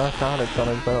 600 narcotics on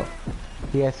his belt.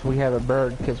 Yes, we have a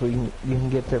bird because you can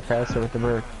get there faster with the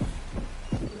bird.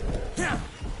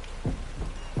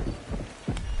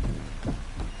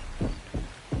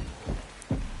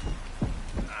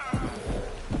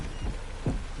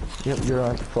 Yep, you're gonna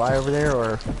have to fly over there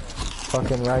or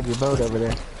fucking ride your boat over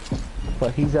there.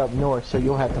 But he's up north, so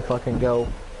you'll have to fucking go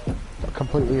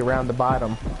completely around the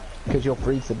bottom because you'll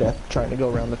freeze to death trying to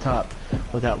go around the top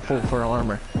without full fur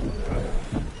armor.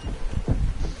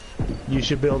 You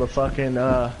should build a fucking,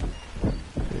 I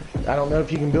don't know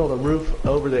if you can build a roof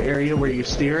over the area where you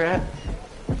steer at.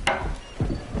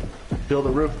 Build a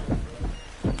roof.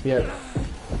 Yeah.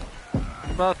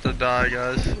 About to die,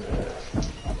 guys.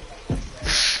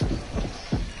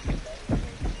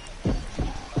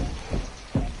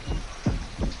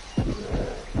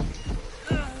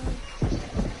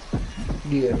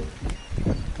 Yeah.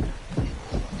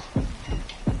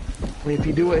 If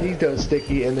you do what he does,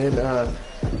 Sticky, and then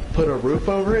put a roof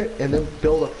over it, and then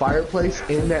build a fireplace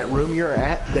in that room you're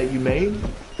at that you made,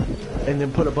 and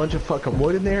then put a bunch of fucking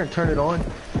wood in there and turn it on,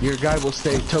 your guy will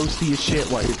stay toasty as shit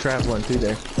while you're traveling through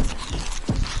there.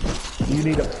 You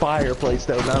need a fireplace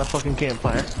though, not a fucking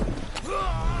campfire.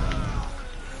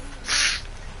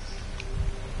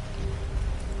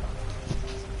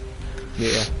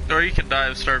 Yeah. Or you can die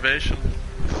of starvation.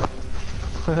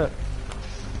 Okay.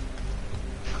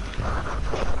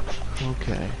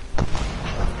 Okay,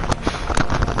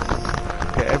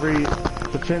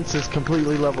 the fence is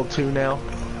completely level 2 now.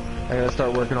 I gotta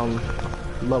start working on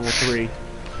level 3.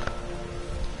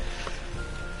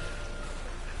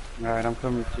 Alright, I'm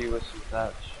coming to you with some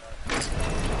thatch.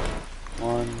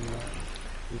 1, 2,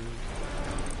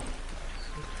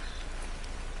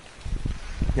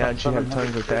 Yeah, and you have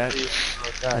tons of thatch.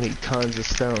 I need tons of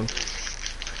stone.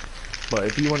 But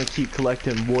if you want to keep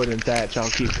collecting wood and thatch, I'll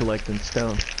keep collecting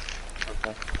stone.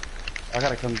 Okay. I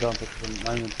gotta come dump it from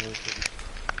my inventory.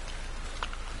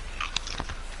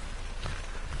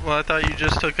 Well, I thought you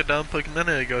just took a dump a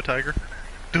minute ago, Tiger.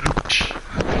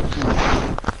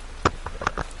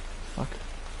 Fuck.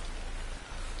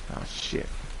 Oh shit.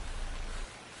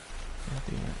 God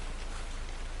damn it.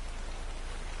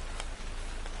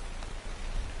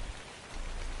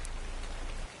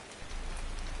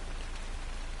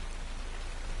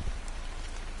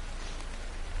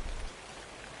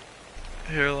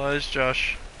 Here lies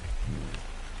Josh.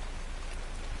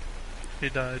 He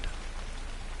died.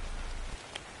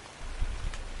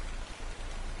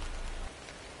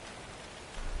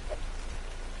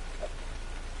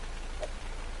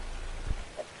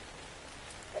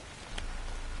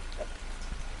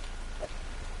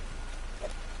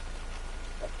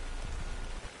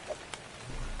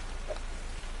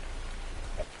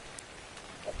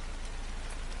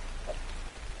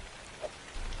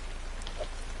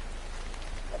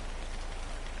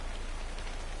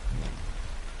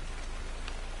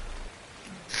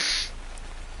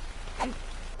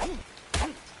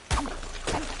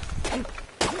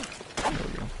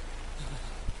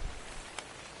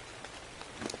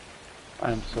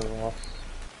 I am so lost.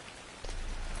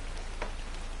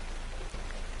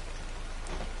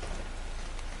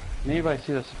 Can anybody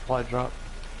see the supply drop?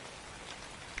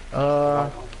 I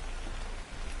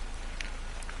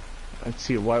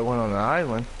see a white one on the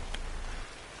island.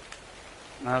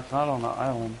 No, it's not on the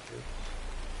island.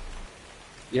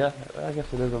 Yeah, I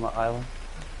guess it is on the island.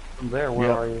 From there, where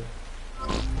Yep. are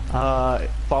you?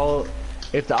 Follow.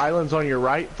 If the island's on your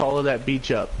right, follow that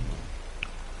beach up.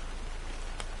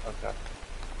 Okay.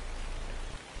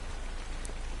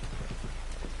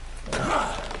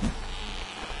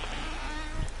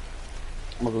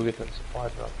 I'm gonna go get that supply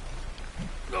drop.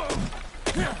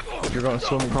 You're gonna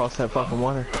swim across that fucking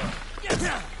water.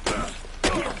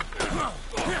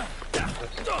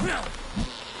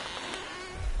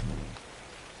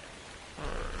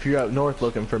 If you're up north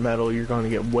looking for metal, you're gonna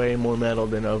get way more metal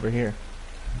than over here.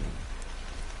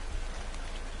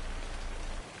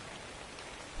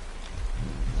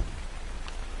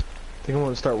 I think I'm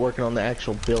gonna start working on the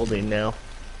actual building now,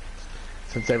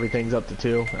 since everything's up to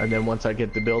 2, and then once I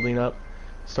get the building up,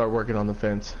 start working on the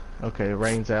fence. Okay, the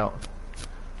rain's out.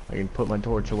 I can put my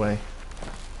torch away.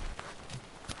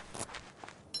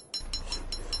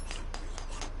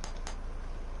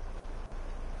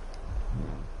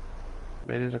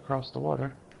 Made it across the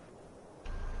water.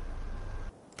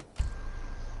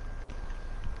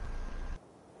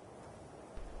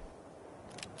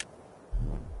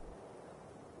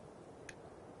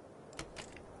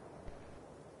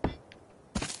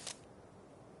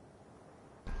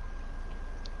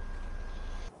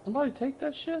 Somebody take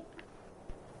that shit?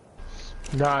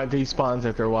 Nah, it despawns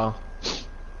after a while. It's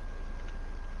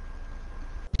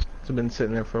been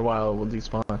sitting there for a while, it will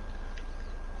despawn.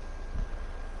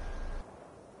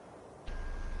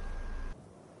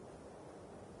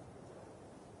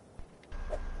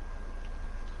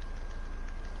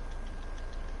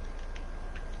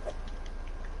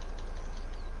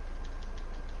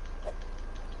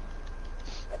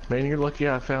 Man, you're lucky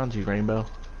I found you, Rainbow.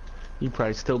 You'd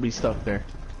probably still be stuck there.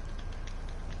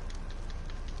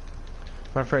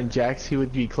 My friend Jax, he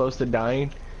would be close to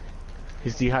dying.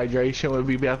 His dehydration would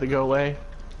be about to go away.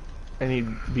 And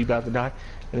he'd be about to die.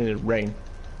 And then it'd rain.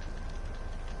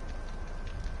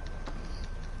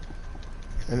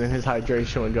 And then his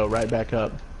hydration would go right back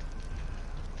up.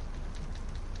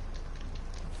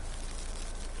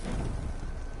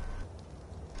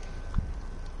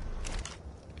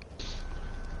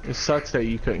 It sucks that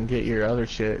you couldn't get your other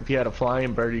shit. If you had a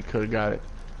flying bird, you could have got it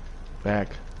back.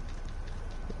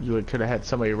 You could have had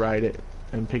somebody ride it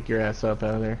and pick your ass up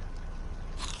out of there.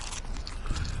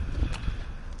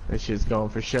 That shit's going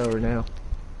for show now.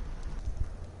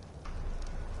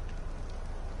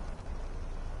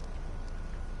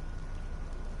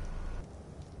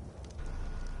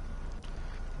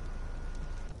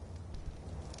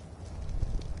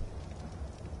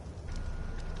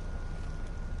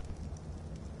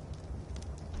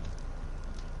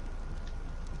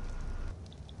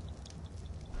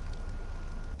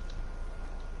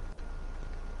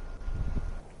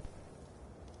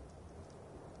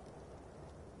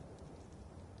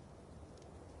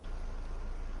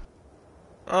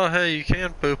 Oh, hey, you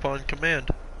can poop on command.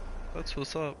 That's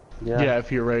what's up. Yeah,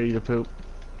 if you're ready to poop.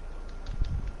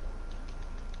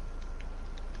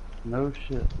 No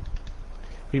shit.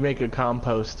 If you make a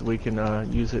compost, we can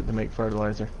use it to make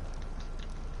fertilizer.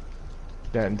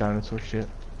 That and dinosaur shit.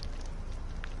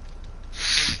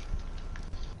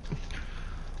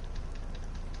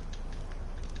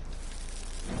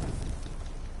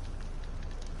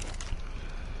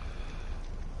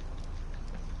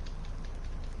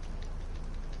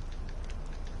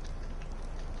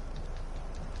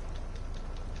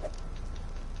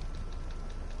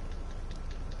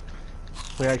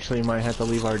 We actually might have to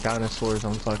leave our dinosaurs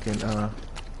on fucking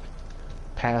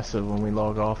passive when we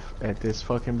log off at this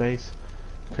fucking base,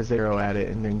 because they throw at it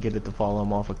and then get it to follow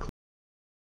them off a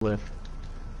cliff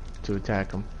to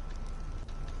attack them.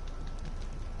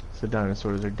 So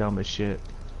dinosaurs are dumb as shit.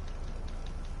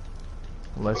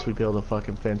 Unless we build a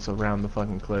fucking fence around the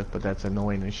fucking cliff, but that's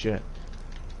annoying as shit.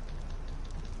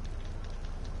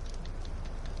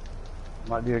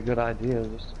 Might be a good idea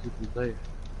just to keep them safe.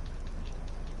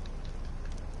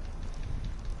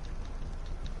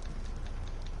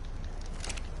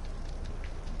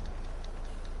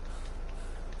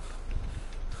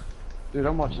 Dude,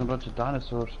 I'm watching a bunch of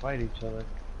dinosaurs fight each other.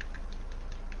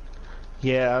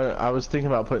 Yeah, I was thinking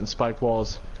about putting spike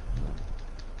walls.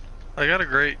 I got a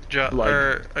great Like,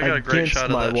 I got a great against shot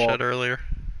of my that wall. shit earlier.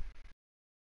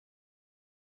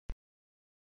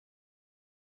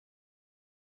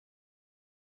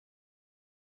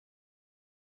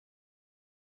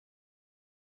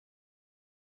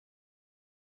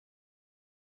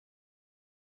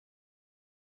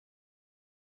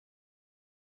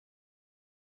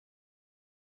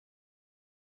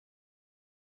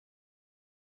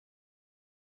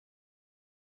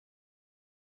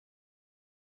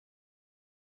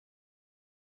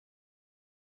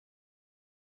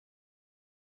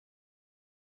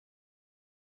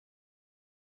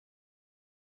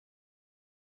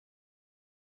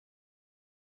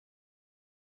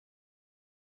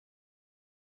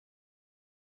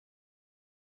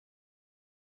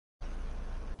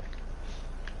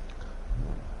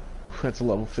 that's a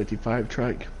level 55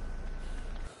 trike.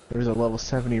 There was a level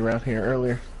 70 around here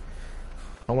earlier.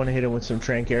 I want to hit him with some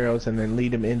trank arrows and then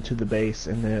lead him into the base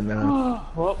and then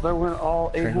well, there went all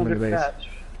train him in the 800 base. patch.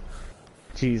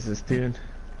 Jesus, dude.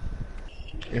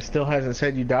 It still hasn't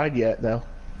said you died yet, though.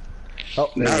 Oh,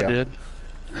 there you did.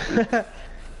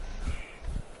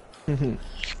 go.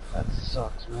 That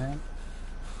sucks, man.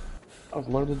 I was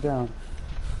loaded down.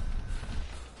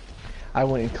 I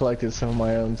went and collected some of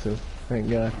my own, so thank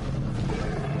God.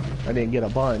 I didn't get a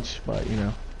bunch, but you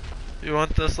know. You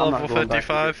want this I'm level not going back to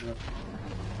 55? getting it.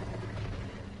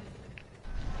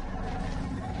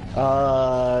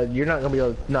 You're not gonna be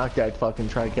able to knock that fucking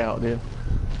trike out, dude.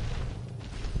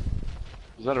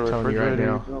 Is that a Telling you right refrigerator?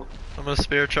 now. you built? I'm gonna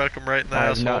spear chuck him right in the I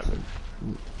asshole.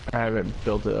 haven't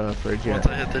built a fridge Once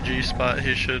yet. I hit the G spot,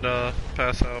 he should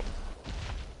pass out.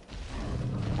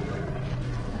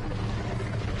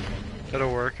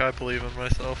 It'll work, I believe in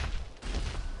myself.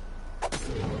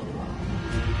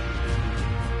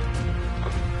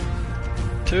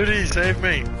 Tootie, save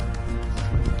me!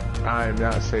 I am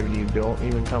not saving you. Don't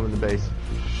even come in the base.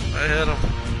 I hit him.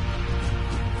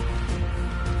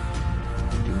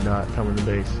 Do not come in the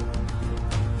base.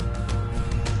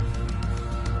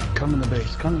 Come in the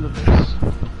base, come in the base.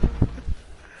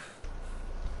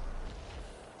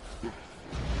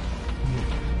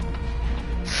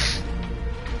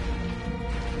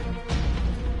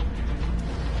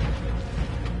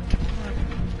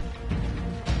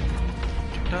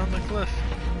 Jump down the cliff.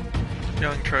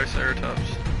 Young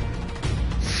Triceratops.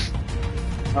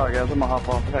 Alright guys, I'm gonna hop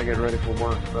off. I gotta get ready for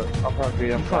work, but I'll probably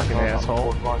be up fucking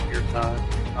asshole. 4 o'clock your time.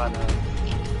 I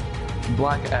know.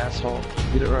 Black asshole.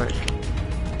 Get it right.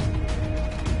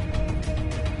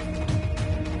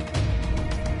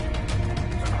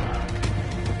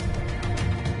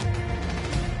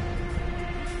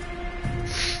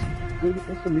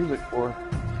 What's the music for?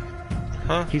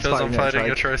 Huh? He's Because I'm fighting that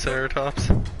fighting a trike. Triceratops.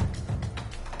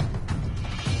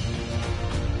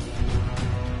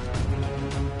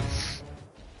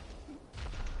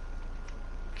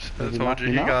 I Did he told knock you,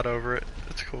 him he out? got over it.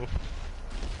 It's cool.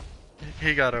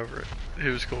 He got over it. He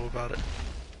was cool about it.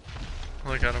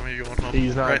 Look at him, he's going home.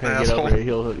 He's not right in the gonna get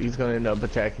asshole. over it. He's gonna end up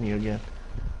attacking you again.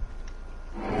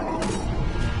 Yeah,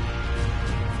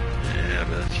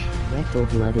 bitch. Rectal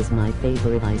blood is my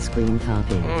favorite ice cream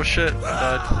topping. Oh shit,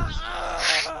 I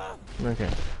died. Okay.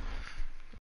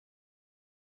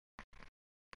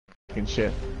 Fucking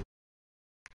shit.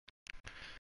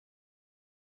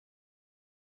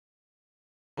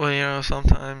 Well, you know,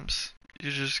 sometimes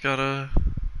you just gotta...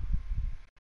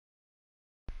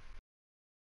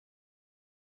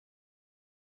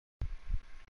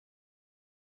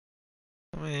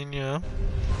 I mean, you know.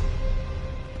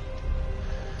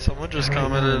 Someone just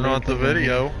commented on the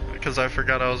video, because I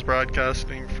forgot I was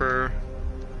broadcasting for,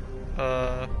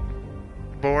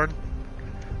 Born.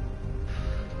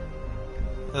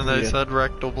 And they Yeah. said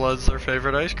rectal blood's their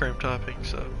favorite ice cream topping,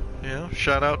 so, you know,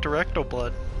 shout out to rectal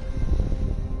blood.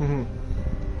 Mhm.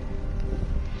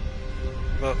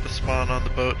 About to spawn on the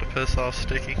boat to piss off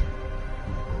Sticky.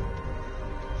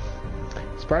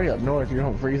 It's probably up north. You're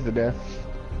gonna freeze to death.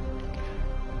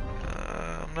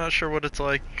 I'm not sure what it's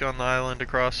like on the island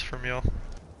across from y'all.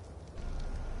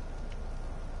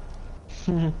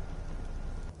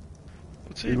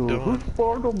 What's he doing?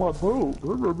 Spawned on my boat.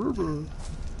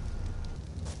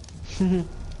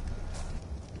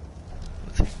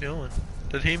 What's he doing?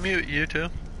 Did he mute you too?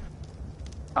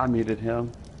 I muted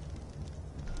him.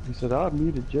 He said, I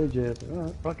muted JJ. I said,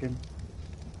 alright, fuck him.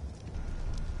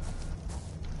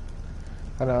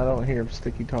 I know. I don't hear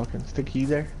Sticky talking. Sticky, you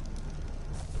there?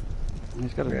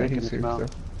 He's got a Yeah, dick in he's his here,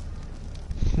 mouth.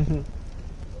 so.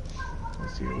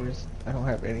 Let's see. Where's? I don't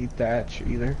have any thatch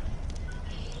either.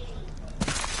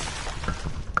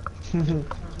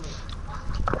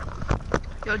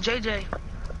 Yo, JJ,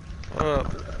 What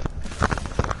up?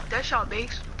 that's y'all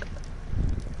base.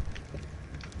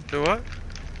 Do what?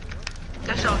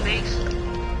 That's y'all base.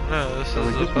 No, this So we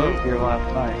is a just moved boat. here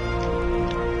last night.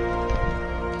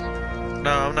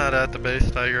 No, I'm not at the base,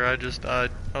 Tiger. I just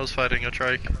died. I was fighting a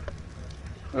trike.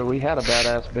 We had a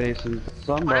badass base and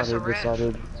somebody a rat.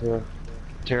 decided to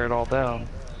tear it all down.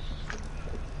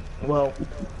 Well,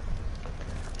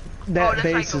 that that's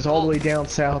base like a is all the vault. way down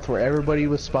south where everybody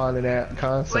was spawning at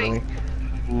constantly. Wait.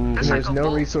 And That's there's like a no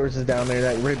vault. resources down there.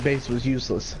 That red base was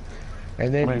useless.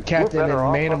 And then I mean, Captain we're and better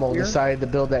off up Manimal here. decided to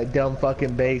build that dumb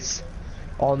fucking base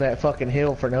on that fucking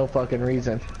hill for no fucking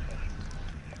reason.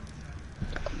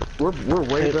 We're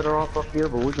way better off up here,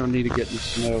 but we're gonna need to get in the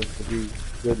snow to be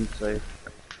good and safe.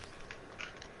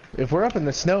 If we're up in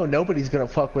the snow, nobody's gonna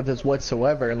fuck with us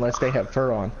whatsoever unless they have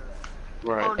fur on.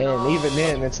 Right. Oh, no. And even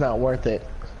then, it's not worth it.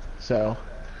 So,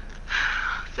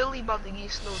 Philly about to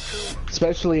get snow too.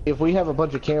 especially if we have a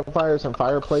bunch of campfires and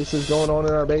fireplaces going on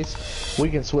in our base, we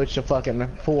can switch to fucking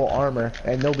full armor,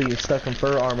 and they'll be stuck in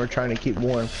fur armor trying to keep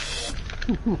warm.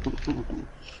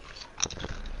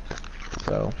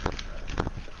 So.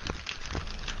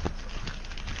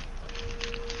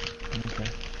 Okay.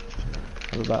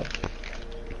 What about?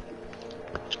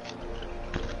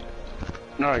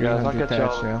 Alright guys, I'll get catch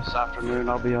y'all now. this afternoon.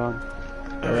 I'll be on.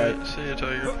 Alright, see you,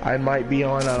 Tiger. I might be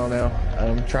on, I don't know.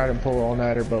 I'm trying to pull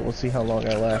all-nighter, but we'll see how long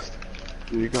I last.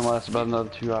 You can last about another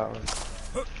 2 hours.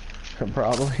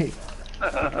 Probably.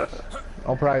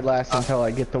 I'll probably last until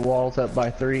I get the walls up by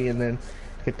 3 and then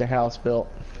get the house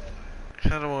built.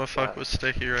 Kinda wanna fuck with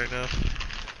Sticky right now.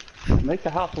 Make the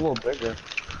house a little bigger.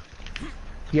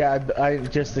 Yeah, I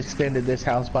just extended this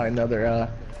house by another,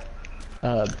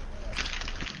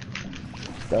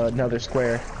 another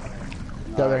square.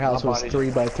 The other house was 3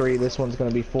 by 3. This one's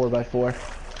gonna be 4 by 4.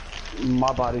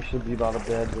 My body should be by the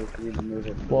bed, but if you need to move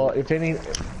it. Well,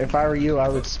 if I were you, I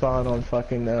would spawn on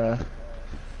fucking,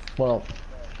 well,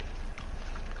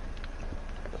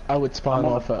 I would spawn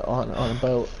off on a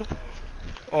boat.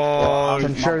 Oh,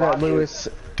 I'm sure that Lewis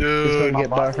is dude. gonna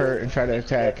get butthurt and try to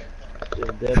attack. Yeah,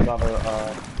 dead by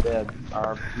the bed,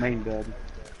 our main bed.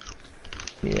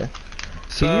 Yeah.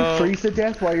 So, Can you freeze to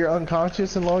death while you're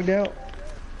unconscious and logged out?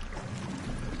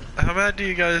 how mad do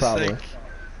you guys Probably. think?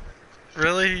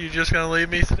 Really? You just gonna leave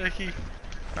me, Sticky?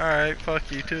 Alright, fuck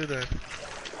you too then.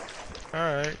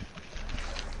 Alright.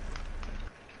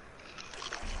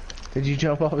 Did you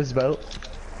jump off his boat?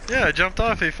 Yeah, I jumped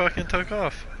off, he fucking took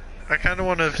off. I kinda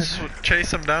wanna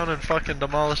chase him down and fucking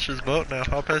demolish his boat now.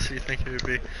 How pissed do you think he would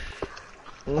be?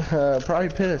 Probably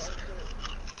pissed.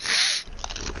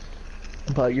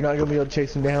 But you're not gonna be able to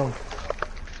chase him down.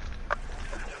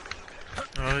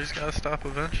 Oh, he's gotta stop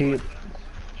eventually.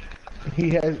 He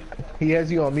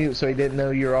has you on mute, so he didn't know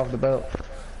you were off the boat.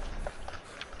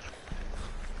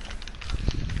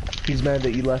 He's mad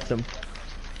that you left him.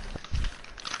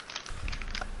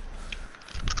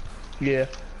 Yeah.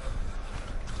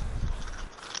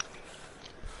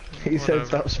 He said Whatever.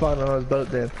 stop spawning on his boat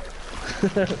then.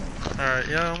 Alright,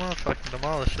 yeah, I'm gonna fucking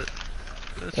demolish it.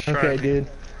 Let's try Okay, me. dude.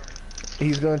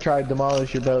 He's gonna try to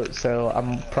demolish your boat, so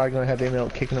I'm probably gonna have to end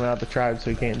up kicking him out of the tribe so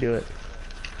he can't do it.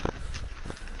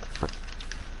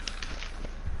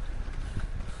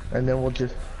 And then we'll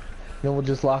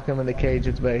just lock him in the cage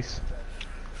at base.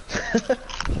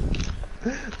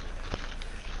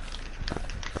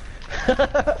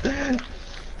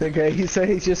 Okay, he said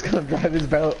he's just gonna drive his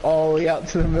boat all the way out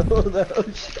to the middle of the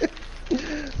ocean.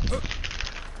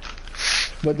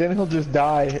 But then he'll just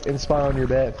die and spawn on your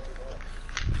bed.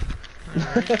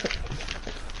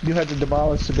 You have to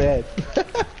demolish the bed.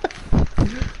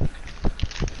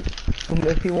 And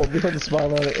then he won't be able to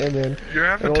spawn on it, and then... You're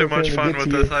having in too order for much him to fun get with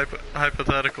to this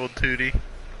hypothetical, Tootie.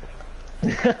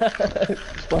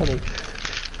 It's funny.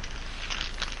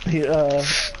 He,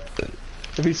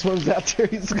 if he swims out there,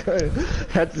 he's gonna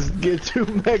have to get 2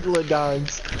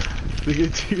 megalodons to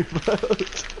get to your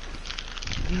boat.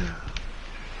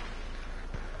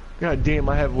 God damn,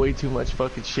 I have way too much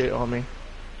fucking shit on me.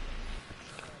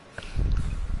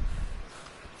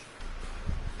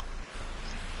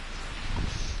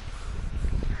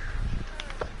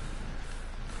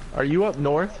 Are you up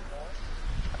north?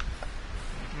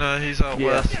 No, he's out Yeah.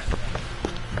 west.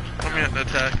 I'm getting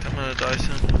attacked. I'm gonna die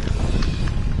soon.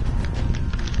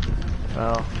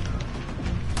 Oh.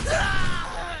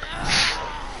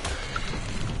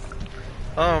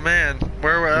 Oh man,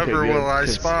 wherever Okay, good, will I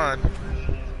 'cause- spawn?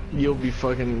 You'll be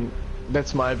fucking...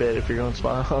 That's my bed if you're gonna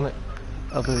spawn on it.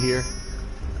 Up in here.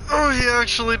 Oh, he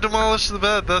actually demolished the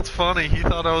bed. That's funny. He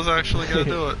thought I was actually gonna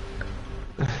do it.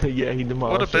 Yeah, he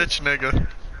demolished What a bitch, nigga.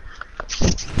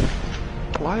 it.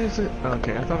 Why is it...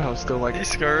 Okay, I thought I was still like... He's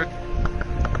scared.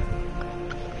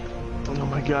 Oh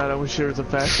my god, I wish there was a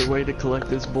faster way to collect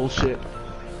this bullshit.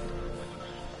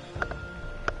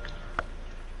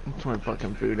 Where's my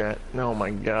fucking food at? Oh my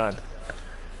god.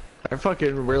 I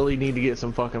fucking really need to get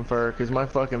some fucking fur, cause my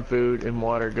fucking food and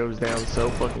water goes down so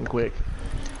fucking quick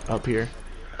up here.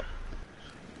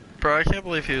 Bro, I can't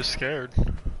believe he was scared.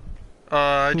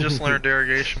 I just learned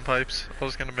irrigation pipes. I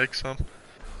was gonna make some.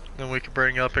 Then we could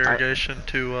bring up irrigation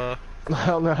to, I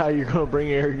don't know how you're gonna bring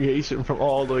irrigation from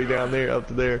all the way down there up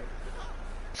to there.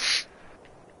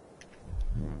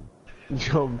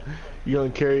 You're gonna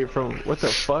carry it from... What the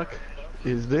fuck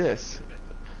is this?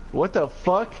 What the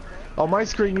fuck? On my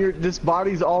screen, this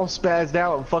body's all spazzed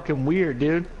out and fucking weird,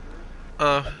 dude.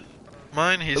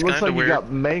 mine, he's It looks kinda like weird. you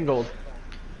got mangled.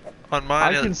 On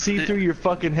mine, I can see through your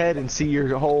fucking head and see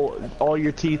your all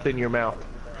your teeth in your mouth.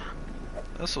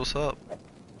 That's what's up.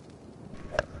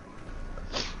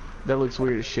 That looks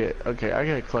weird as shit. Okay, I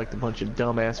gotta collect a bunch of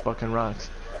dumbass fucking rocks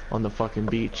on the fucking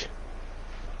beach.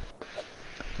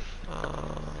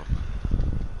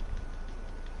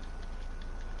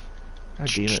 God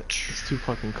damn it. It's too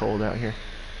fucking cold out here.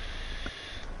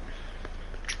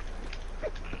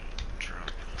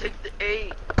 Take the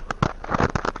 8.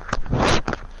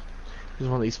 There's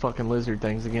one of these fucking lizard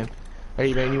things again.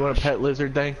 Hey man, you want a pet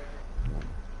lizard thing?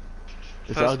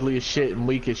 It's ugly as shit and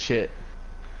weak as shit.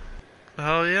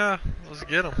 Hell yeah, let's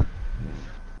get him.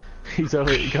 He's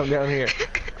over here. Come down here.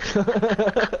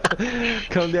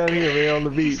 Come down here, man, on the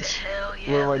beach. Hell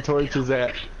yeah, Where my torch is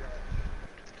at.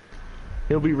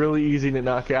 He'll be really easy to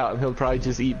knock out, and he'll probably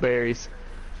just eat berries.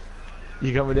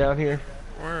 You coming down here?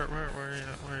 Where are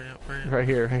you at? Right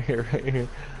here, right here, right here.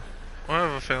 I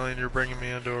have a feeling you're bringing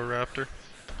me into a raptor.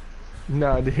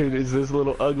 Nah, dude, it's this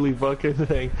little ugly fucking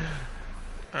thing.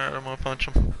 Alright, I'm gonna punch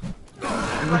him.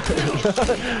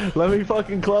 Let me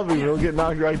fucking club him, he'll get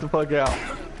knocked right the fuck out.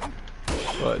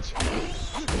 Watch.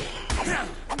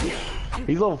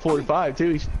 He's level 45 too,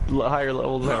 he's higher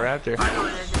level than that raptor.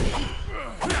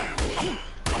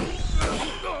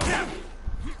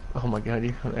 Oh my god,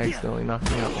 you accidentally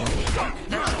knocked me out, man.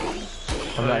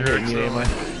 I'm not hitting you, am I?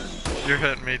 You're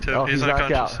hitting me too. Oh, he's knocked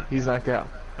unconscious. out. He's knocked out.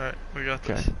 Alright, we got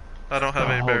this. I don't have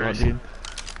any Hold on, berries. dude.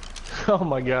 Oh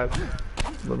my god.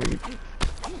 Let me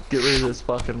get rid of this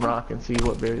fucking rock and see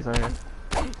what berries I have.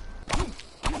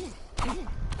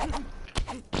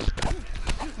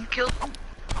 You killed.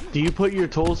 Do you put your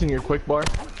tools in your quick bar?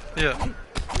 Yeah.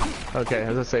 Okay,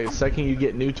 as I say, the second you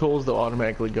get new tools, they'll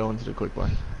automatically go into the quick bar.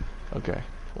 Okay.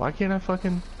 Why can't I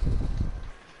fucking...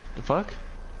 The fuck?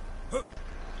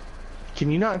 Can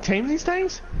you not tame these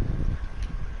things?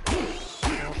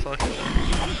 Oh, fuck it.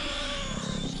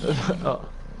 Oh.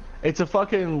 It's a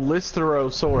fucking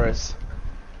Listerosaurus.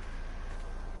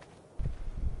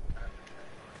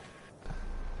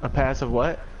 A passive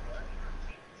what?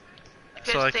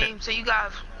 So I can- So you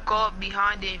gotta go up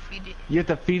behind it and feed it. You have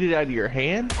to feed it out of your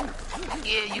hand?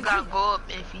 Yeah, you gotta go up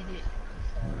and feed it.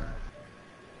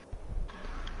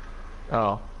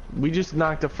 Oh. We just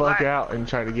knocked the fuck Right. out and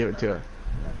tried to give it to it.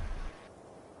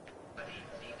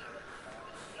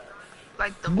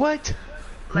 Like the What?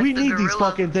 Like We the need these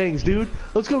gorilla. fucking things, dude.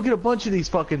 Let's go get a bunch of these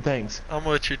fucking things. I'm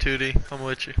with you, Tootie. I'm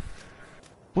with you.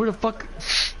 Where the fuck?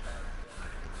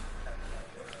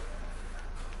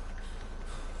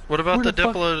 What about Where the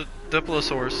the fuck-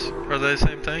 Diplosaurus? Are they the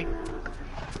same thing?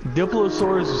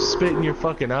 Diplosaurus is spit in your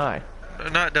fucking eye.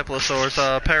 Not Diplosaurus,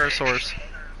 Parasaurus.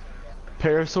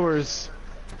 Parasaurus,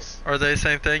 Are they the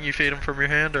same thing? You feed them from your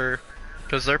hand, or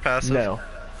because they're passive? no.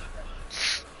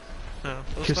 No.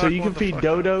 Let's So knock you can one the feed fuck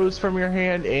out. dodos from your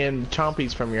hand and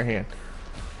chompies from your hand.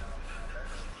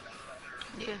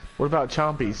 Yeah. What about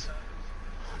chompies?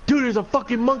 Dude, there's a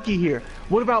fucking monkey here.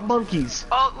 What about monkeys?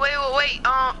 Oh wait.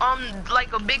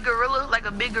 Like a big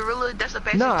gorilla. That's a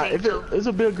passive Nah, team if too. it was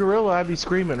a big gorilla, I'd be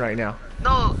screaming right now.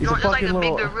 No, He's a it's like a fucking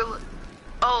big little- gorilla.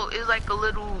 Oh, it's like a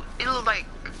little. It looks like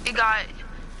it got.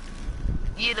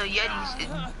 Yeah, the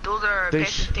Yetis. Those are a They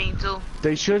passive team too.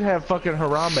 They should have fucking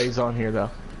Harambes on here though.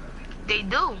 They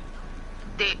do.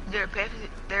 They're passive.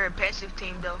 They're a passive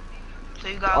team though. So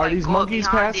you got. Are like, these go up monkeys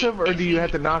behind passive, it or and do you feed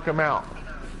have to it. knock them out?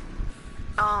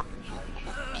 Yeah,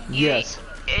 Yes.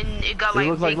 And it got They like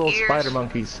look like big little ears. spider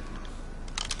monkeys.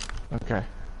 Okay.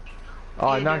 Oh,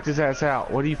 I Yeah, knocked his ass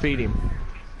out. What do you feed him?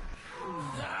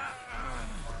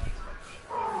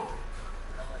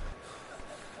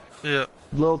 Yeah.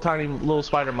 Little tiny little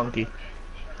spider monkey.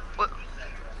 What?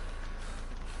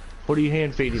 What do you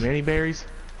hand feed him? Any berries?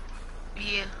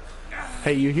 Yeah.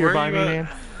 Hey, you here Where by you me, at? man?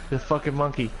 The fucking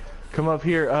monkey. Come up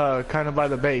here, kind of by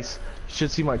the base. You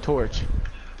should see my torch.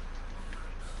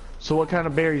 So what kind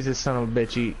of berries this son of a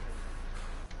bitch eat?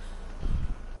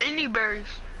 Any berries.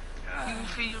 You can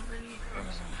feed them any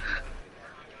berries.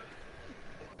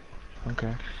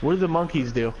 Okay. What do the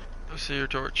monkeys do? I see your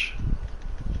torch.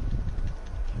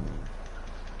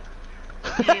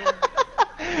 Yeah.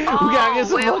 We gotta get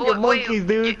some wait, fucking wait, monkeys,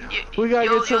 dude. We gotta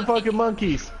get some fucking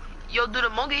monkeys. Yo, do the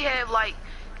monkey have like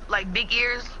big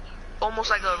ears, almost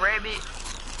like a rabbit?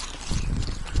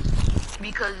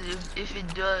 Because if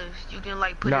it does, you can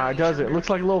like put. Nah, in it doesn't. It your- looks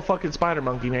like a little fucking spider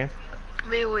monkey, man.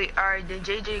 Wait, alright, then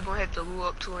JJ gonna have to go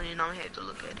up to it and I'm gonna have to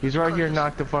look at it. He's right here, Because-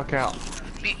 knocked the fuck out.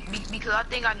 Because I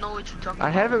think I know what you're talking I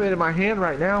about. have him in my hand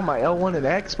right now, my L1 and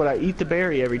X, but I eat the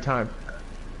berry every time.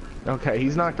 Okay,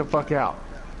 he's knocked the fuck out.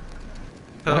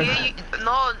 Yeah,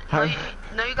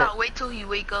 no, you gotta wait till he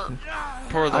wake up.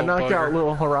 Poor I little knocked bugger. out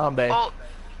little Harambe. Oh,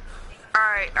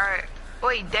 Alright.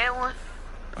 Wait, that one?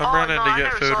 I'm running no, to I get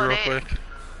never food saw real that. quick.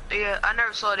 Yeah, I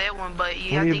never saw that one, but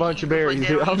yeah, We I need a think bunch you of can put berries, that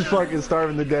dude. on I'm your- fucking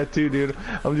starving to death too, dude.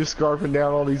 I'm just scarfing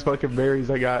down all these fucking berries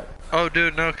I got. Oh,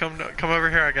 dude, no, come over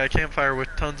here. I got a campfire with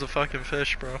tons of fucking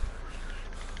fish, bro.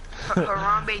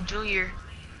 Harambe Jr.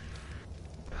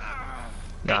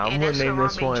 Nah, I'm And gonna that's name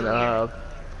this Harambe one, Jr.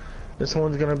 this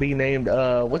one's gonna be named,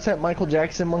 what's that Michael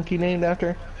Jackson monkey named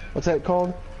after? What's that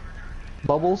called?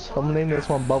 Bubbles? I'm gonna name this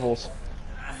one Bubbles.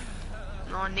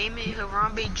 No, name it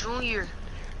Harambe Jr.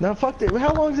 Now fuck it,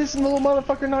 how long is this little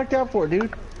motherfucker knocked out for,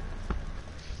 dude?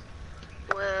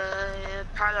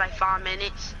 Probably like 5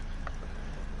 minutes.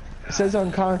 It says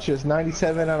unconscious,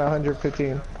 97 out of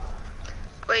 115.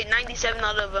 Wait, 97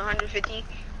 out of 150.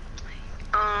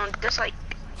 That's like,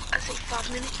 I say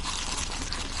 5 minutes.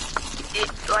 It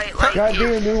like God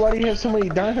damn, dude, why do you have so many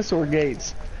dinosaur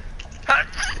gates?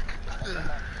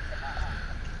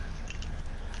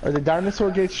 Are the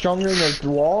dinosaur gates stronger than the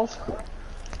walls?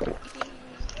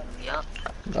 Yup.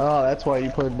 Oh, that's why you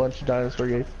put a bunch of dinosaur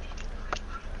gates.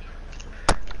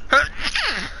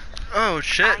 Oh,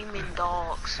 shit. Diamond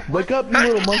dogs. Wake up, you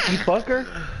little monkey fucker.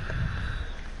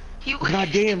 He God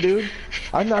damn, dude.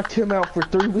 I knocked him out for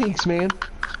 3 weeks, man.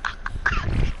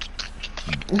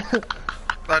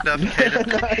 I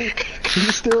defecated.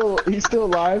 he's still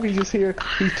alive. He's just here.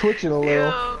 He's twitching a little.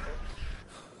 Yo.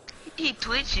 He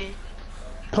twitching.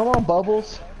 Come on,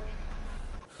 Bubbles.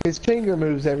 His finger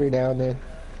moves every now and then.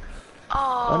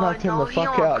 Oh, knocked him no, the he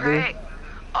fuck on out, dude. crack.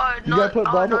 Oh, You no, gotta put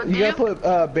oh, no, you gotta put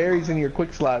berries in your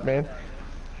quick slot, man.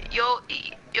 Yo,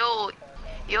 did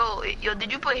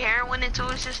you put heroin into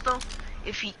his system?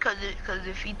 If he, cause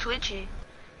if he twitching,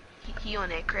 he on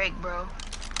that crack, bro.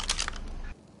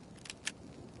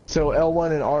 So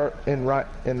L1 and R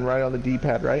and right on the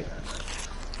D-pad, right?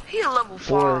 He a level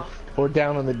 5. Or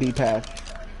down on the D-pad.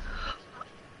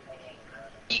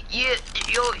 Yeah,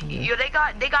 yo, they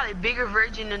got a bigger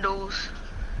version of those,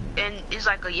 and it's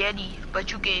like a Yeti, but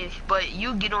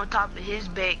you get on top of his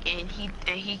back and he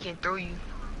can throw you.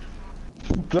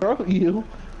 Throw you?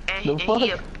 And The fuck?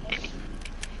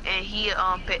 he's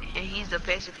a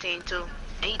passive team too,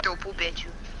 and he throw poop at you.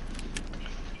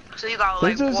 So you gotta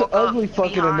like There's those walk ugly up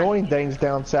fucking behind, annoying things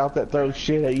down south that throw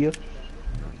shit at you.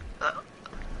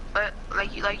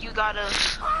 like you gotta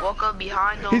walk up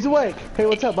behind them. He's awake. Hey,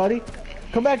 what's up, buddy?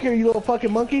 Come back here, you little fucking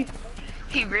monkey.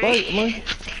 He ready?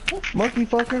 Monkey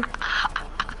fucker.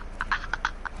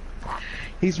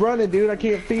 He's running, dude. I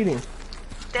can't feed him.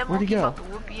 That Where'd he monkey go? about to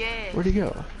whoop your ass. Where'd he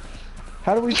go?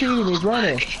 How do we feed him? He's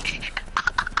running.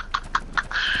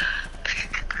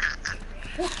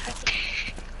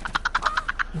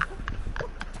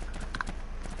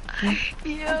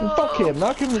 Yo. Fuck him.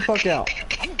 Knock him the fuck out.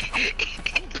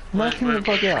 Knock him the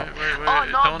fuck out. Wait, Oh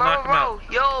no, don't knock him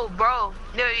out. bro.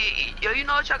 Yo, you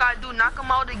know what y'all gotta do? Knock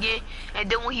him out again, and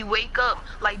then when he wake up,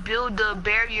 like build the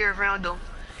barrier around him,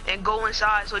 and go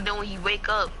inside. So then when he wake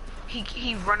up,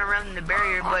 he run around in the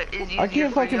barrier. But it's easier I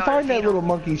can't for fucking y'all to find that feed little him.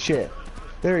 monkey shit.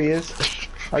 There he is.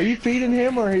 Are you feeding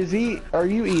him or are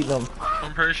you eating him?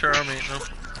 I'm pretty sure I'm eating them.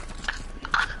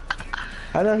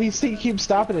 I know he keeps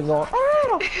stopping and going,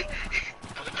 "Ah!"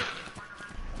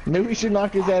 Maybe we should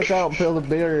knock his ass out and build a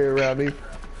barrier around him.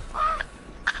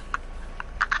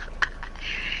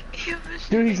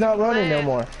 Dude, he's not running no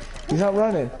more. He's not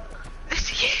running.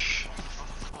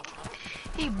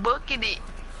 He booking it.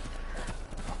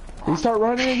 Did he start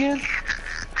running again?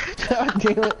 God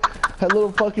damn it. That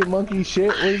little fucking monkey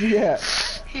shit, where's he at?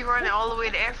 He running all the way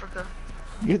to Africa.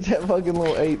 Get that fucking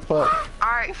little ape fuck.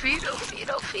 Alright, feed him.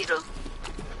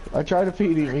 I try to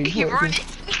feed him, he's He running.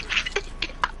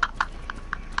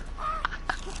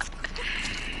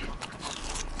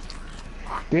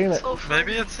 Damn it. So funny.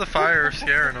 Maybe it's the fire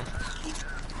scaring him.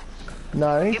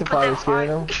 Nah, it ain't You the put fire that scaring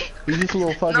fire- him. He's just a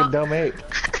little fucking No. dumb ape.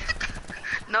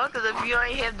 No, cause if you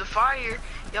ain't have the fire,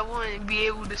 y'all wouldn't be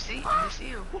able to see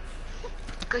him.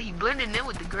 Cause he blending in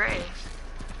with the grass.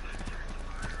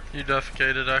 You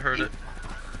defecated, I heard it.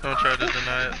 Don't try to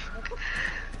deny it.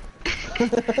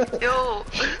 Yo,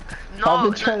 no, I've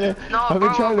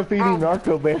been trying to feed him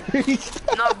narco berries.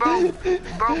 No, bro,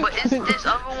 but it's this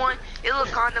other one. It look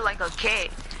kinda like a cat.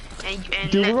 And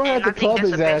Dude, we're gonna have to I think club that's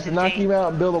his a ass passive and knock thing. him out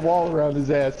and build a wall around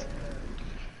his ass.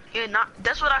 Yeah,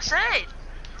 that's what I said.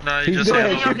 Nah, you He's just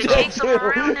dead. handled You're himself. chase him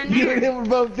around in You there. and him are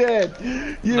both dead.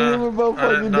 You and him are both I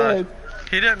fucking didn't die. dead.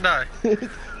 He didn't die.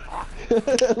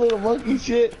 That little monkey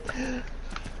shit.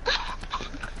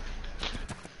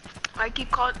 I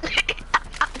keep calling.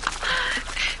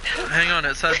 Hang on,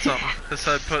 it said something. It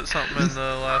said put something in the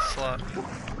last slot.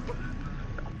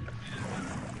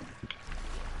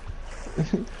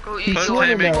 Bro, you Put calling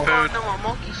taming now. food. them a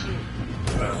monkey shit.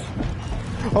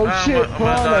 Oh shit, I'm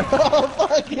piranha. done. Oh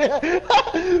fuck yeah.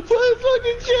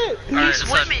 Fucking shit. Alright, He's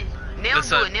swimming. Nail it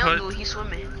said do it, nail do it, he's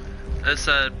swimming. It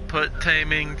said put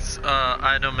taming's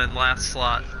item in last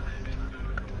slot.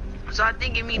 So I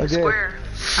think it means I did. square.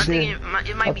 I think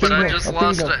it might be But I square. just I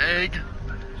lost think an egg.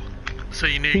 So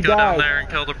you need He to go down died. there and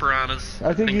kill the piranhas.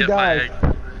 I think and he get died. my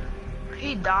egg.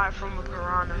 He died from a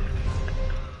piranha.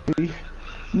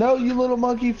 No, you little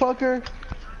monkey fucker.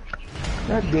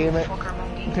 God damn it. Fucker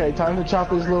monkey. Okay, time to chop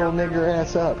his little nigger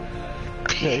ass up.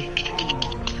 Okay.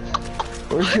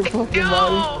 Where's your fucking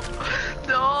body?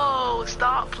 No,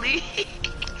 stop, please.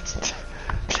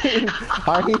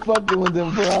 I ain't fucking with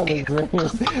them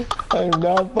piranhas, man. I am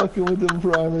not fucking with them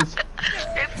piranhas.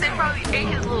 They probably ate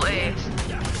his little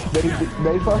ass.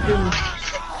 They fucking...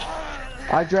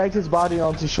 I dragged his body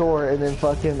onto shore and then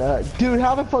fucking, dude,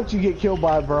 how the fuck did you get killed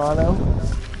by a piranha?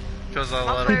 Because I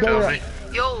let He him kill better- me.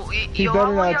 Yo, He yo, better I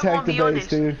not want attack y'all the to be base, honest,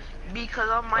 dude. because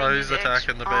I might Oh, he's need to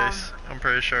attacking the base. I'm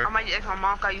pretty sure. I might ask my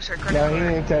mom if I use her credit No, he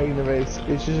card. ain't attacking the base.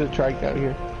 It's just a trike out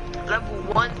here. Level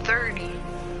 130.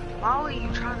 Why were you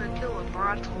trying to kill a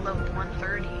bronze to level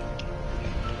 130?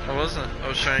 I wasn't. I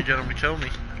was trying to get him to kill me.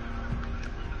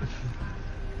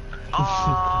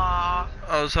 Aww.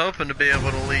 I was hoping to be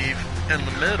able to leave in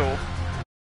the middle